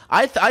sad. So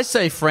I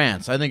say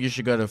France. I think you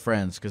should go to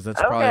France, because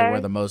that's probably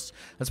where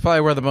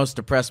the most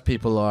depressed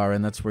people are,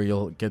 and that's where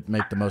you'll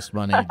make the most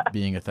money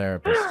being a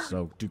therapist.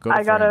 So go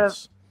to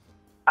France.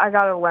 I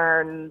gotta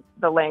learn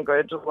the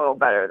language a little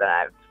better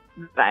than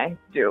I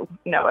do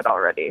know it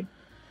already.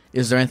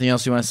 Is there anything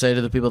else you want to say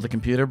to the people at the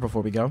computer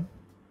before we go?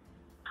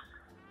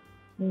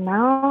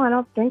 No, I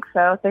don't think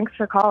so. Thanks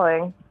for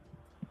calling.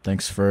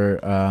 Thanks for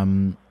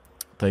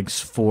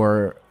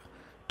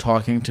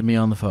talking to me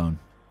on the phone.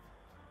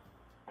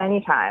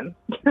 Anytime.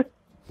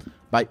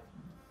 Bye.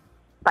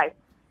 Bye.